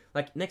Mandalorian.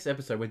 Like next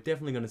episode, we're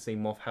definitely going to see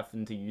Moff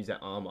having to use that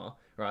armor,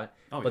 right?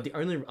 Oh, But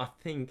I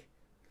think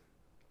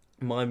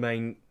my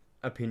main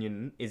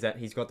opinion is that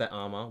he's got that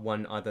armor.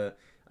 One, either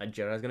a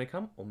Jedi's going to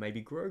come, or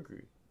maybe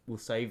Grogu will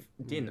save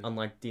Din,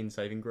 unlike Din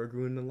saving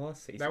Grogu in the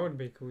last season. That would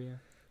be cool. Yeah.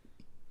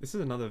 This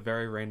is another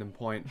very random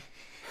point,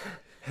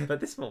 but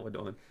this is what we're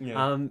doing.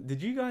 Yeah.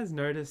 Did you guys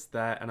notice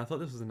that? And I thought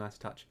this was a nice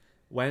touch.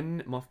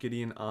 When Moff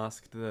Gideon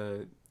asked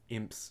the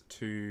imps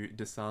to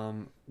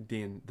disarm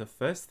Din, the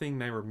first thing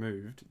they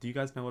removed. Do you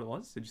guys know what it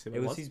was? Did you see what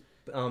it was? His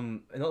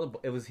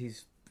it was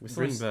his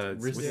Whistling wrist-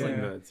 birds. wrist- Whistling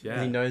yeah. birds.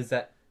 Yeah. He knows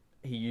that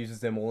he uses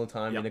them all the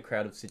time Yep. in a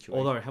crowded situation.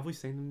 Although, have we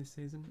seen them this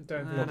season?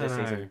 Don't I think this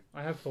know. season.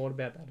 I have thought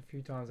about that a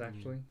few times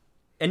actually.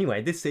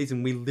 Anyway, this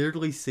season we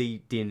literally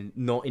see Din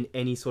not in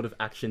any sort of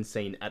action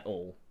scene at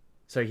all.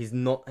 So he's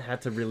not had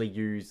to really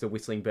use the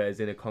whistling birds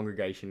in a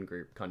congregation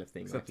group kind of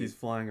thing. Except he's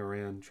flying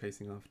around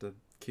chasing after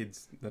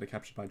kids that are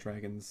captured by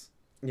dragons.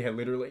 yeah,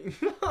 literally.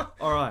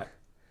 All right.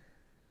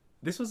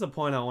 This was a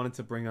point I wanted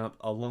to bring up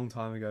a long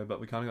time ago, but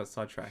we kind of got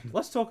sidetracked.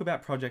 Let's talk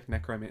about Project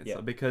Necromancer,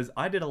 Yeah. because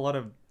I did a lot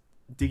of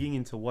digging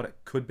into what it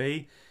could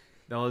be.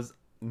 There was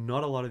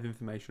not a lot of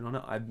information on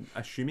it. I'm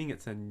assuming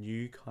it's a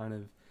new kind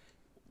of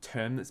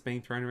term that's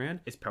being thrown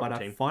around. It's But I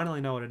Palpatine.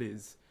 finally know what it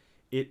is.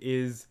 It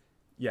is,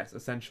 yes,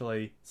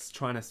 essentially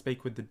trying to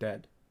speak with the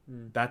dead.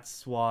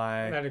 That's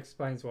why... That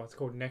explains why it's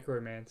called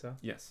Necromancer.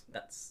 Yes.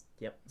 That's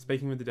yep.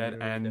 Speaking with the dead,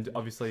 Literally and definitely.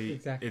 obviously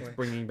Exactly. it's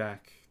bringing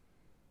back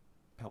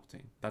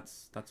Palpatine.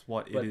 That's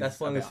what it But is that's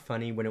why it was about.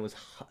 funny when it was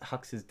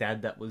Hux's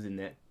dad that was in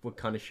there. What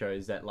kind of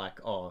shows that like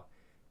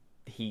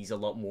he's a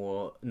lot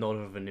more not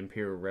of an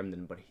Imperial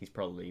remnant, but he's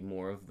probably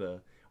more of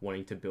the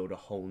wanting to build a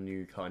whole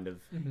new kind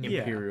of Yeah.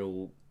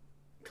 Imperial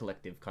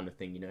collective kind of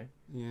thing, you know?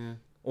 Yeah.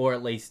 Or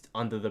at least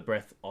under the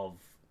breath of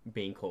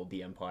being called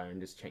the Empire and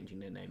just changing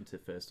their name to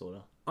First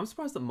Order. I'm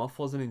surprised that Moff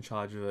wasn't in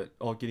charge of it.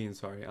 Or Gideon,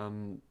 sorry.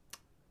 And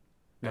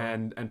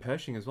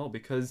Pershing as well,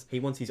 because He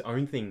wants his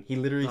own thing. He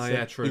literally Oh, said.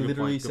 yeah, true. He Good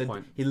literally point, good said.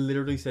 point. He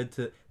literally said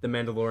to the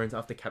Mandalorians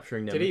after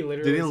capturing them. Did he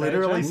literally? Did he say it,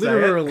 literally Jake? say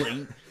it?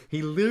 Literally,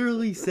 he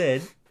literally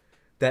said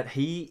that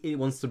he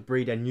wants to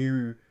breed a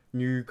new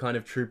kind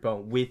of trooper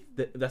with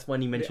that's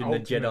when he mentioned the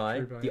ultimate Jedi,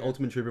 trooper, the yeah.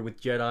 ultimate trooper with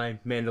Jedi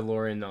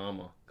Mandalorian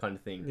armor kind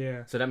of thing.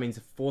 Yeah, So that means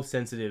a force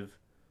sensitive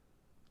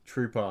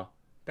trooper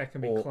that can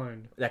be Or-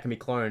 cloned. that can be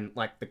cloned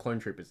like the clone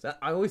troopers.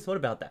 I always thought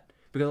about that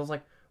because I was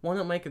like, why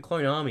not make a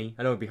clone army?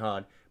 I know it'd be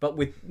hard, but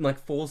with like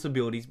force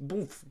abilities,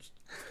 boof,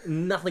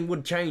 nothing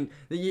would change.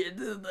 They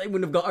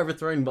wouldn't have got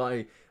overthrown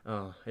by.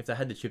 If they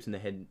had the chips in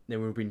their head, there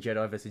would have been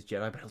Jedi versus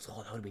Jedi. But I was that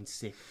would have been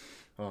sick.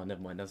 Oh,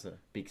 never mind. That's a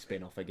big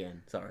spin-off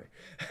again. Sorry.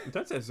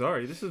 Don't say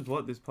sorry. This is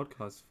what this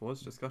podcast is for.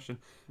 It's discussion.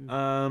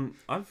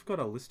 I've got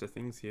a list of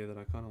things here that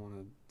I kind of want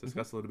to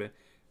discuss a little bit.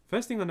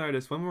 First thing I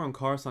noticed when we were on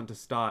Coruscant to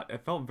start,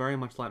 it felt very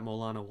much like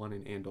Morlana 1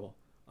 in Andor.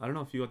 I don't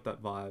know if you got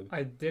that vibe.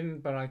 I didn't,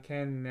 but I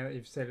can now that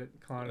you've said it.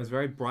 It was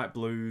very bright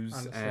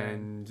blues,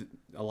 and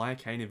Elia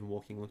Kane even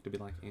walking looked a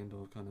bit like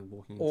Andor, kind of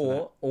walking into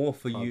that. Or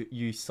for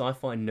you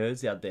sci-fi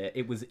nerds out there,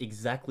 it was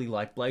exactly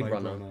like Blade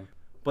Runner.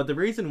 But the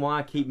reason why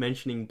I keep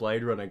mentioning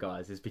Blade Runner,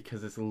 guys, is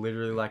because it's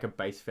literally like a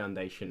base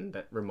foundation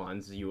that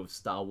reminds you of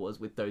Star Wars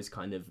with those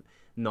kind of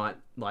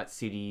light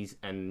cities,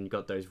 and you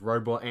got those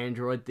robot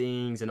android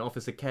things, and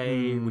Officer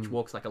K, which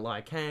walks like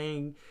Elia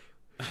Kane.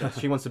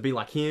 She wants to be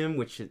like him,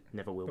 which it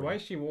never will be. The way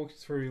she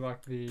walks through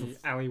like the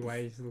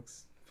alleyways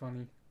looks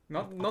funny.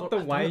 Not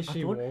the way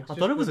she walks. I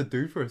thought it was a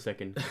dude for a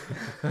second.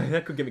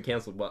 That could get me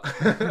cancelled, but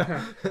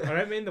I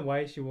don't mean the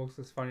way she walks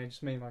looks funny. I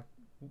just mean like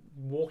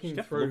walking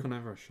through. Looking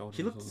over her shoulder.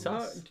 She looked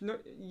sus. No,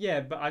 yeah,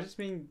 but I just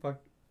mean like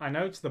I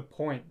know it's the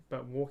point,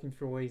 but walking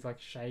through all these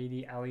like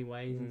shady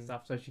alleyways and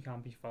stuff, so she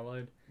can't be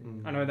followed.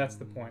 I know that's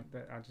the point,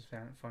 but I just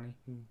found it funny.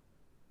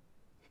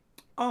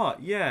 Oh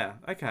yeah,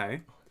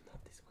 okay.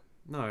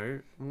 No, I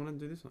want to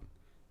do this one.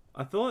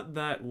 I thought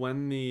that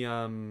when the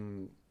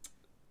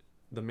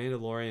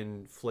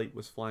Mandalorian fleet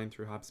was flying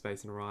through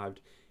hyperspace and arrived,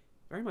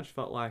 very much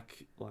felt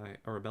like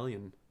a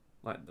rebellion,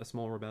 like a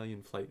small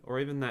rebellion fleet, or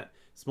even that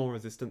small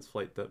resistance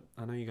fleet that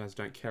I know you guys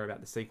don't care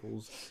about the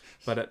sequels,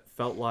 but it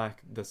felt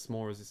like the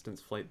small resistance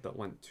fleet that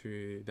went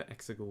to the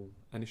Exegol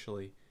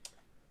initially.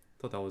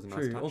 Thought that was a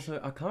nice touch. Also,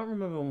 I can't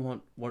remember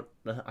what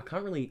I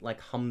can't really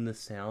like hum the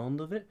sound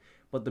of it,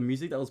 but the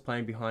music that was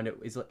playing behind it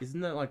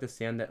isn't that like the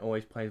sound that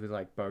always plays with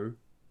like Bo,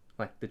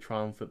 like the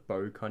triumphant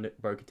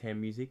Bo-Katan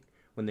music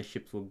when the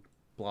ships were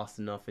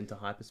blasting off into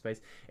hyperspace.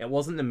 It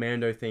wasn't the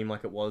Mando theme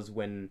like it was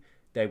when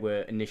they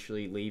were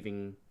initially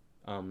leaving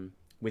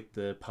with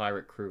the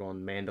pirate crew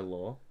on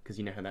Mandalore, because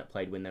you know how that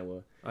played when they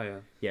were... Oh, yeah.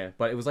 Yeah,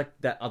 but it was like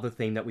that other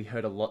theme that we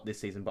heard a lot this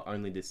season, but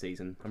only this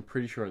season. I'm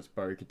pretty sure it's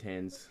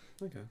Bo-Katan's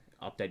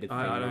updated theme.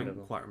 I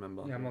don't quite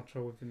remember. Yeah, I'm not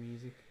sure with the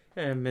music.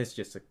 It's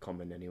just a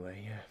comment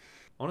anyway, yeah.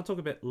 I want to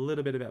talk a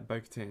little bit about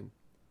Bo-Katan.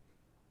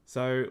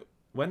 So,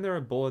 when they're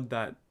aboard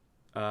that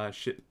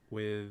ship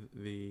with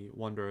the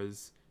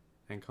Wanderers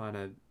and kind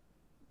of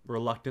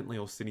reluctantly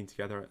all sitting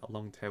together at a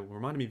long table,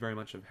 reminded me very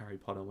much of Harry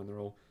Potter when they're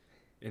all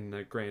in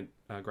the Great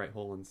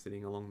Hall and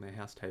sitting along their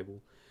house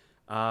table.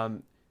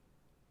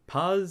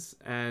 Paz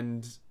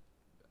and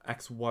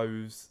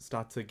Axe-Woves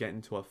start to get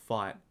into a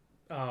fight.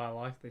 Oh, I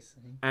like this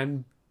scene.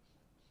 And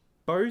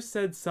Bo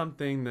said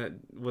something that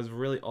was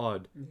really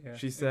odd. Yeah,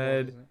 she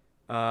said,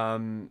 she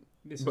said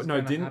this is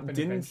going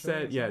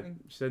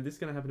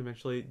to happen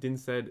eventually. Din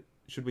said,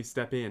 should we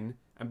step in?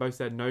 And Bo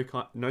said, no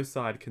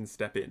side can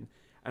step in.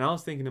 And I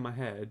was thinking in my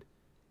head,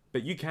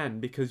 but you can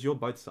because you're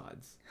both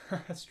sides.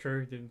 That's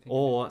true. Didn't think.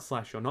 Or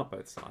 / you're not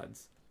both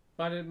sides.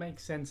 But it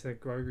makes sense that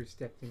Grogu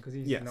stepped in because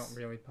he's not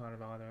really part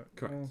of either.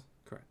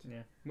 Correct.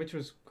 Yeah, which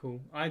was cool.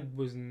 I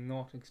was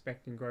not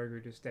expecting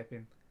Grogu to step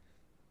in.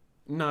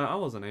 No, I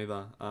wasn't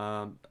either.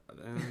 I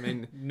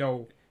mean,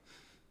 no.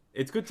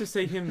 It's good to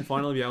see him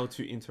finally be able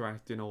to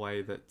interact in a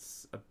way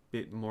that's a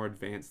bit more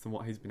advanced than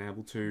what he's been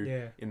able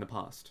to in the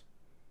past.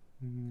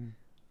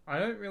 I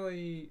don't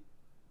really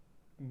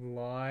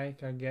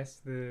like, I guess,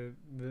 the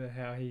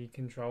how he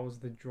controls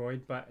the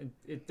droid, but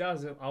it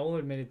does. I'll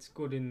admit it's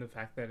good in the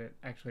fact that it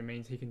actually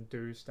means he can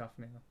do stuff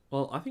now.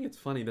 Well, I think it's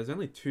funny. There's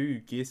only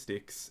 2 gear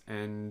sticks,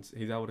 and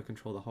he's able to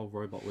control the whole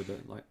robot with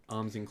it, like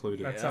arms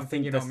included. That's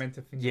something you're not meant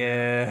to think.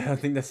 Yeah, I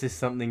think that's just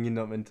something you're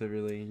not meant to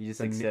really. You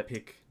just accept.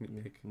 Nitpick.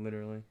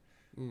 Literally.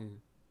 Yeah.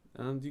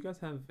 Do you guys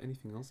have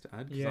anything else to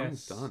add?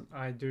 Yes, I'm done.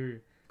 I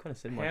do. Kind of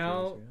said my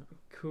How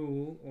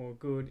cool or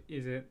good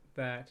is it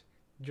that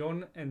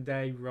John and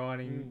Dave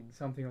writing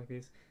something like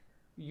this,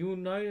 you'll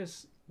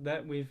notice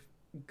that we've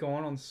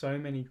gone on so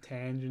many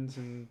tangents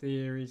and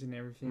theories and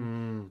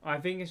everything. I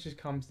think it just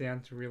comes down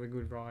to really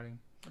good writing.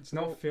 It's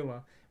not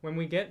filler. When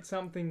we get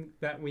something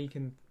that we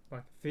can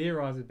like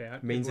theorize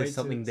about, means there's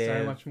something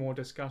there. So much more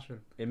discussion.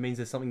 It means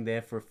there's something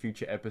there for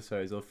future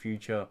episodes or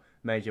future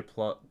major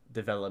plot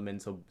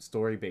developments or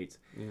story beats.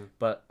 Yeah.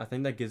 But I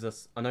think that gives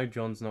us... I know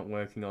John's not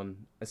working on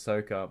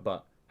Ahsoka,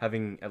 but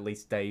having at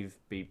least Dave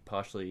be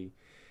partially,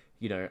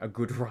 a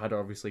good writer,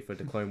 obviously, for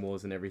the Clone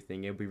Wars and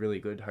everything, it'll be really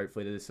good,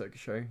 hopefully, to the Ahsoka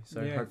show.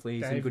 So hopefully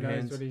he's Dave in good knows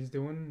hands. What he's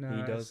doing.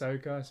 He does.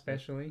 Ahsoka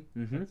especially.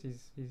 Mm-hmm. That's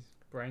his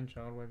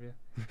brainchild, whatever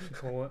you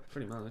call it.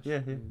 Pretty much.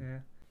 Yeah.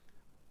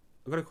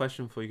 I've got a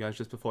question for you guys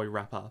just before we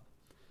wrap up.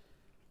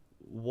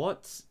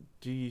 What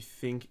do you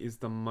think is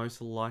the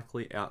most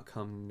likely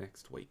outcome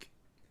next week?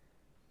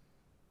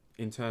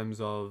 In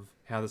terms of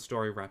how the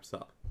story wraps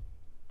up.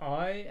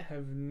 I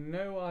have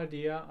no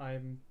idea.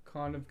 I'm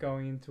kind of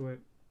going into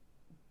it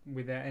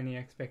without any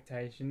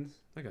expectations.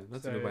 Okay,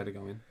 that's a good way to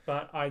go in.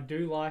 But I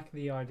do like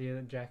the idea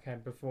that Jack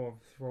had before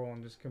of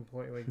Thrawn just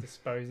completely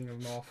disposing of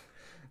Moff.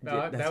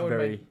 I would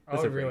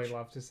really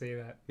love to see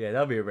that. Yeah,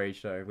 that would be a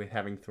reach though, with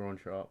having Thrawn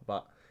show up.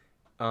 But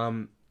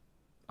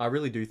I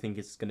really do think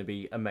it's going to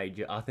be a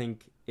major. I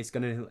think it's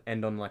going to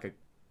end on like a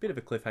bit of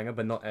a cliffhanger,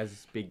 but not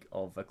as big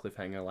of a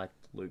cliffhanger like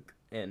Luke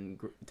and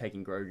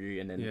taking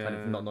Grogu and then kind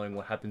of not knowing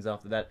what happens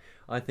after that.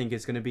 I think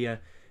it's going to be a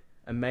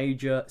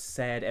major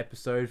sad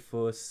episode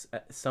for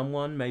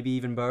someone, maybe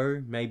even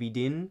Bo, maybe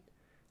Din.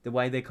 The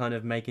way they're kind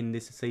of making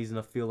this season,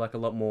 I feel like a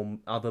lot more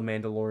other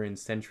Mandalorian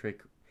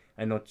centric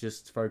and not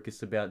just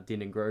focused about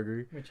Din and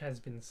Grogu. Which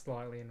has been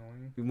slightly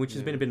annoying. Which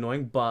has been a bit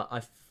annoying, but I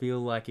feel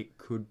like it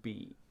could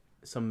be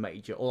some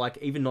major, or like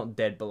even not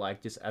dead, but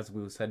like just as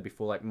we said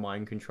before, like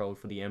mind controlled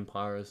for the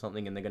Empire or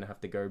something, and they're going to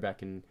have to go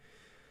back and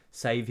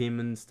save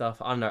him and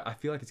stuff. I don't know. I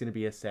feel like it's going to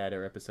be a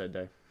sadder episode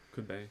though.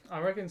 Could be. I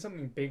reckon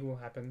something big will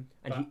happen.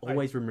 And he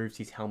always removes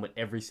his helmet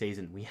every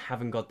season. We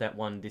haven't got that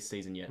one this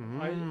season yet.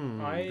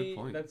 Good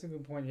point. That's a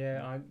good point.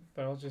 Yeah,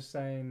 but I was just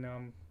saying,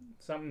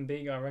 something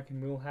big I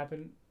reckon will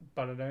happen,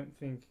 but I don't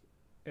think,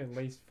 at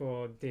least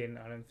for Din,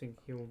 I don't think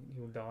he'll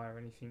die or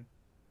anything.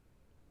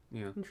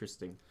 Yeah.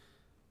 Interesting.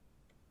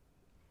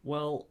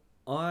 Well,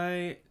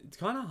 it's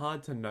kind of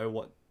hard to know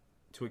what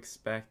to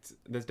expect.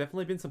 There's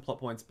definitely been some plot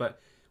points, but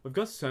we've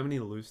got so many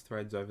loose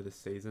threads over the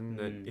season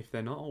that if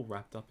they're not all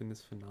wrapped up in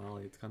this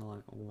finale, it's kind of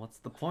like, well, what's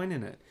the point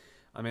in it?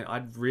 I mean,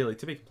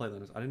 to be completely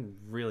honest, I didn't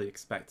really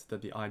expect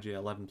that the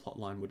IG-11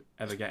 plotline would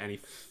ever get any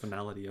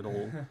finality at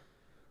all.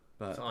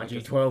 But it's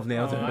IG-12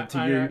 now, to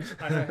you.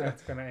 I know how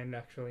it's going to end,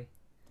 actually.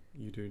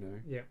 You do know.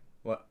 Yep.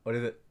 What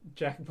is it?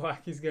 Jack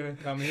Black is going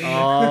to come in.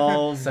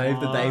 Oh,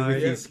 save the day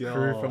with his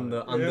crew from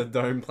the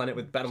Underdome planet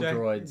with battle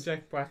droids.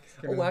 Jack Black is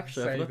going to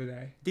save the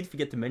day. Did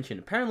forget to mention,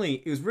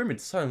 apparently it was rumoured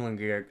so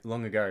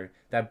long ago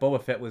that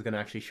Boba Fett was going to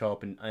actually show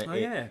up in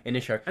the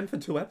show. And for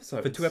 2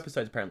 episodes. For 2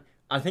 episodes, apparently.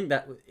 I think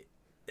that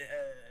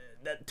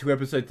 2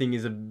 episode thing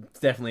is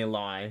definitely a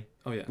lie.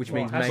 Oh yeah. Which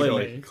means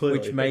clearly.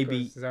 Which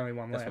maybe there's only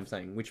one that's left. what I'm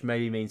saying. Which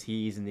maybe means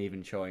he isn't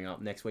even showing up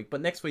next week.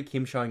 But next week,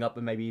 him showing up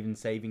and maybe even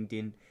saving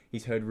Din.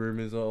 He's heard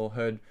rumors or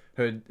heard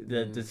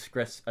the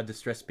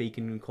distress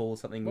beacon call or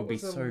something would be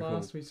so cool. What was the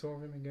last we saw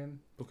of him again?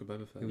 Book of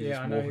Boba Fett.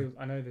 Yeah,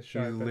 I know the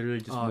show. He's literally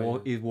just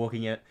he's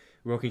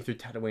walking through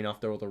Tatooine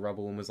after all the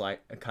rubble and was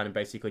like, kind of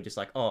basically just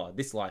like, oh,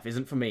 this life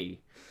isn't for me.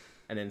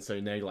 And then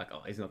so now you're like,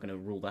 oh, he's not going to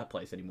rule that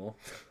place anymore.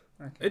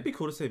 Okay. It'd be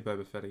cool to see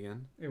Boba Fett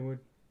again. It would.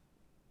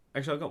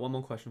 Actually, I've got one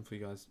more question for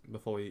you guys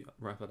before we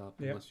wrap it up,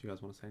 unless you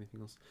guys want to say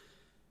anything else.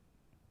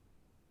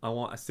 I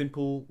want a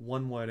simple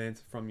one-word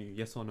answer from you,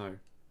 yes or no.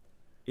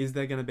 Is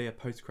there going to be a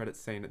post-credits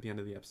scene at the end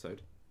of the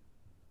episode?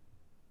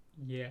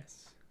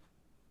 Yes.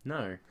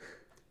 No.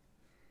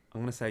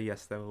 I'm going to say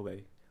yes, there will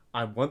be.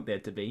 I want there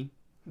to be,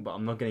 but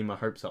I'm not getting my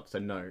hopes up, so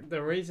no.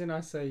 The reason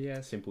I say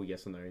yes... Simple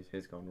yes or no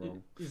has gone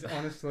wrong. Is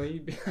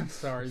honestly... I'm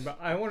sorry, but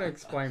I want to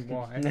explain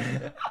why.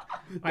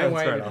 I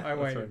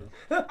waited.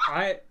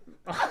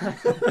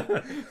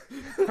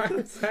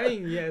 I'm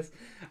saying yes.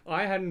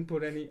 I hadn't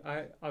put any...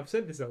 I've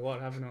said this a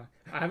lot, haven't I?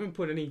 I haven't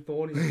put any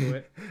thought into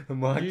it.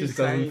 Mike just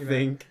doesn't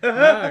think.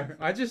 No,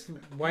 I just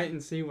wait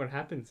and see what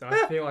happens.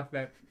 I feel like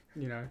that,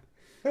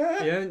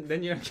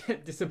 then you don't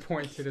get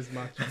disappointed as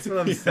much. That's what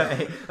I'm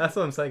saying. That's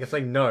what I'm saying. I'm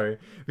saying no,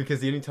 because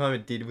the only time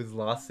it did was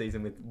last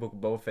season with Book of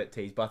Boba Fett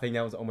tease, but I think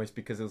that was almost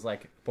because it was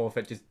like Boba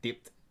Fett just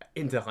dipped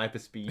into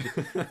hyperspeed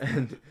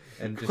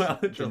and just... Well,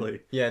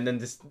 literally. And then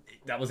just...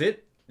 That was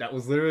it. That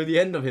was literally the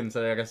end of him,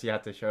 so I guess you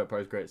had to show a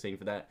post-credit scene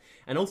for that.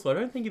 And also, I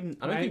don't think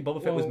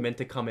Boba Fett was meant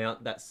to come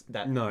out.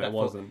 No, it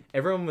wasn't.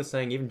 Everyone was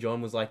saying, even John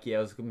was like, yeah,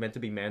 it was meant to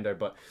be Mando,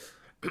 but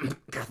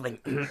Kathleen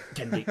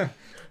Kennedy.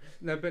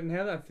 No, but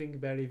now that I think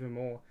about it even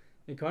more,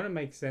 it kind of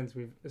makes sense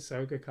with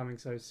Ahsoka coming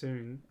so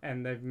soon,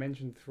 and they've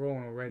mentioned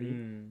Thrawn already,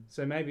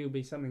 so maybe it'll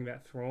be something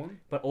about Thrawn.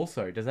 But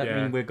also, does that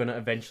mean we're going to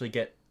eventually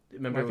get...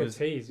 Remember, like it was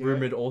tease,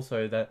 rumoured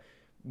also that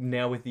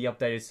now with the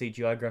updated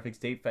CGI graphics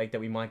deepfake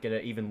that we might get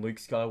an even Luke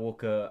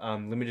Skywalker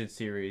limited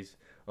series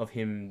of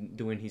him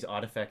doing his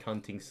artifact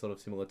hunting, sort of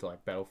similar to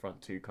like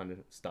Battlefront 2 kind of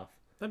stuff.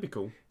 That'd be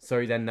cool.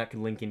 So then that could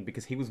link in,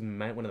 because he was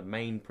one of the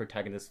main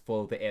protagonists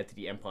for the Heir to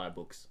the Empire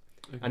books.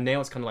 Okay. And now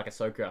it's kind of like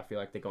Ahsoka, I feel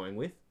like they're going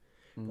with.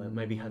 Like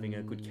maybe having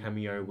a good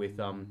cameo with,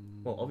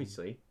 well,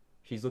 obviously,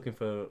 she's looking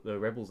for the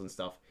rebels and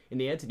stuff. In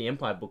the Heir to the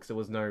Empire books, there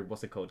was no,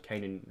 what's it called,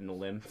 Kanan and all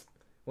them.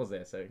 Was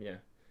there, so yeah.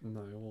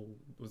 No, well,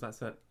 was that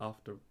set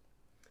after...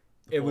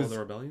 It was the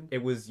rebellion.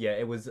 It was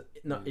it was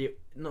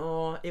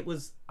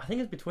I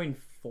think it's between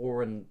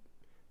 4 and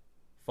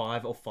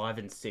 5 or 5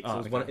 and 6. Oh, it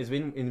was one. It's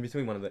been in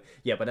between one of the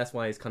but that's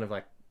why it's kind of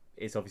like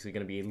it's obviously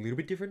going to be a little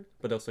bit different,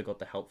 but also got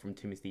the help from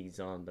Timothy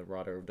Zahn, the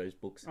writer of those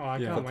books. Oh, I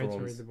can't wait to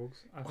read the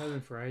books. I've had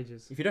them for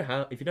ages. If you don't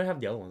have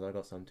the other ones, I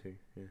got some too.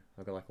 Yeah,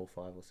 I got like all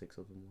 5 or 6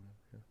 of them.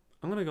 Yeah.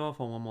 I'm gonna go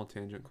off on one more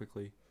tangent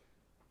quickly.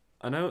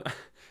 I know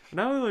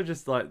we were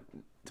just like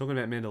talking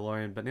about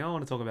Mandalorian, but now I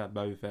want to talk about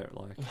Boba Fett,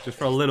 like just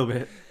for a little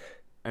bit.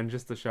 And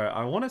just to show,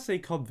 I want to see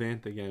Cobb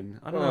Vanth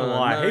again. I don't know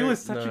why. No, he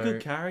was such a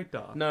good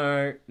character.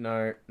 No.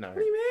 What do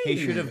you mean?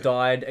 He should have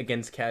died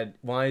against Cad.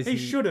 Why is he... He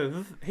should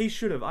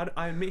have.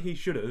 I admit he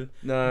should have.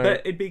 No. But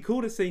it'd be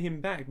cool to see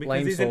him back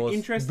because he's an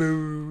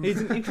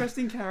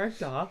interesting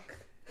character.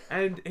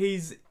 And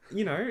he's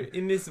you know,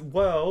 in this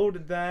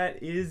world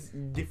that is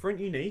different,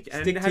 unique,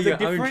 and Stick has to your a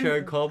different own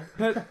show, Cobb.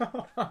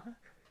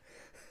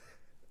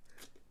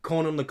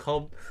 Corn on the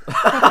cob.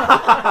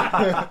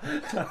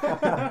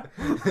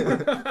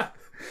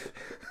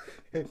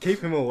 Keep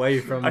him away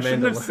from I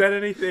shouldn't have Mandalorian. said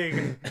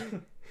anything.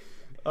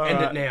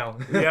 End it now.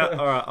 Yeah,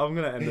 alright, I'm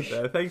going to end it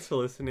there. Thanks for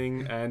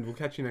listening, and we'll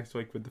catch you next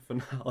week with the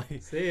finale.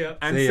 See ya.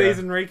 And See ya.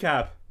 season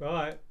recap.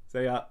 Bye.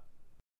 See ya.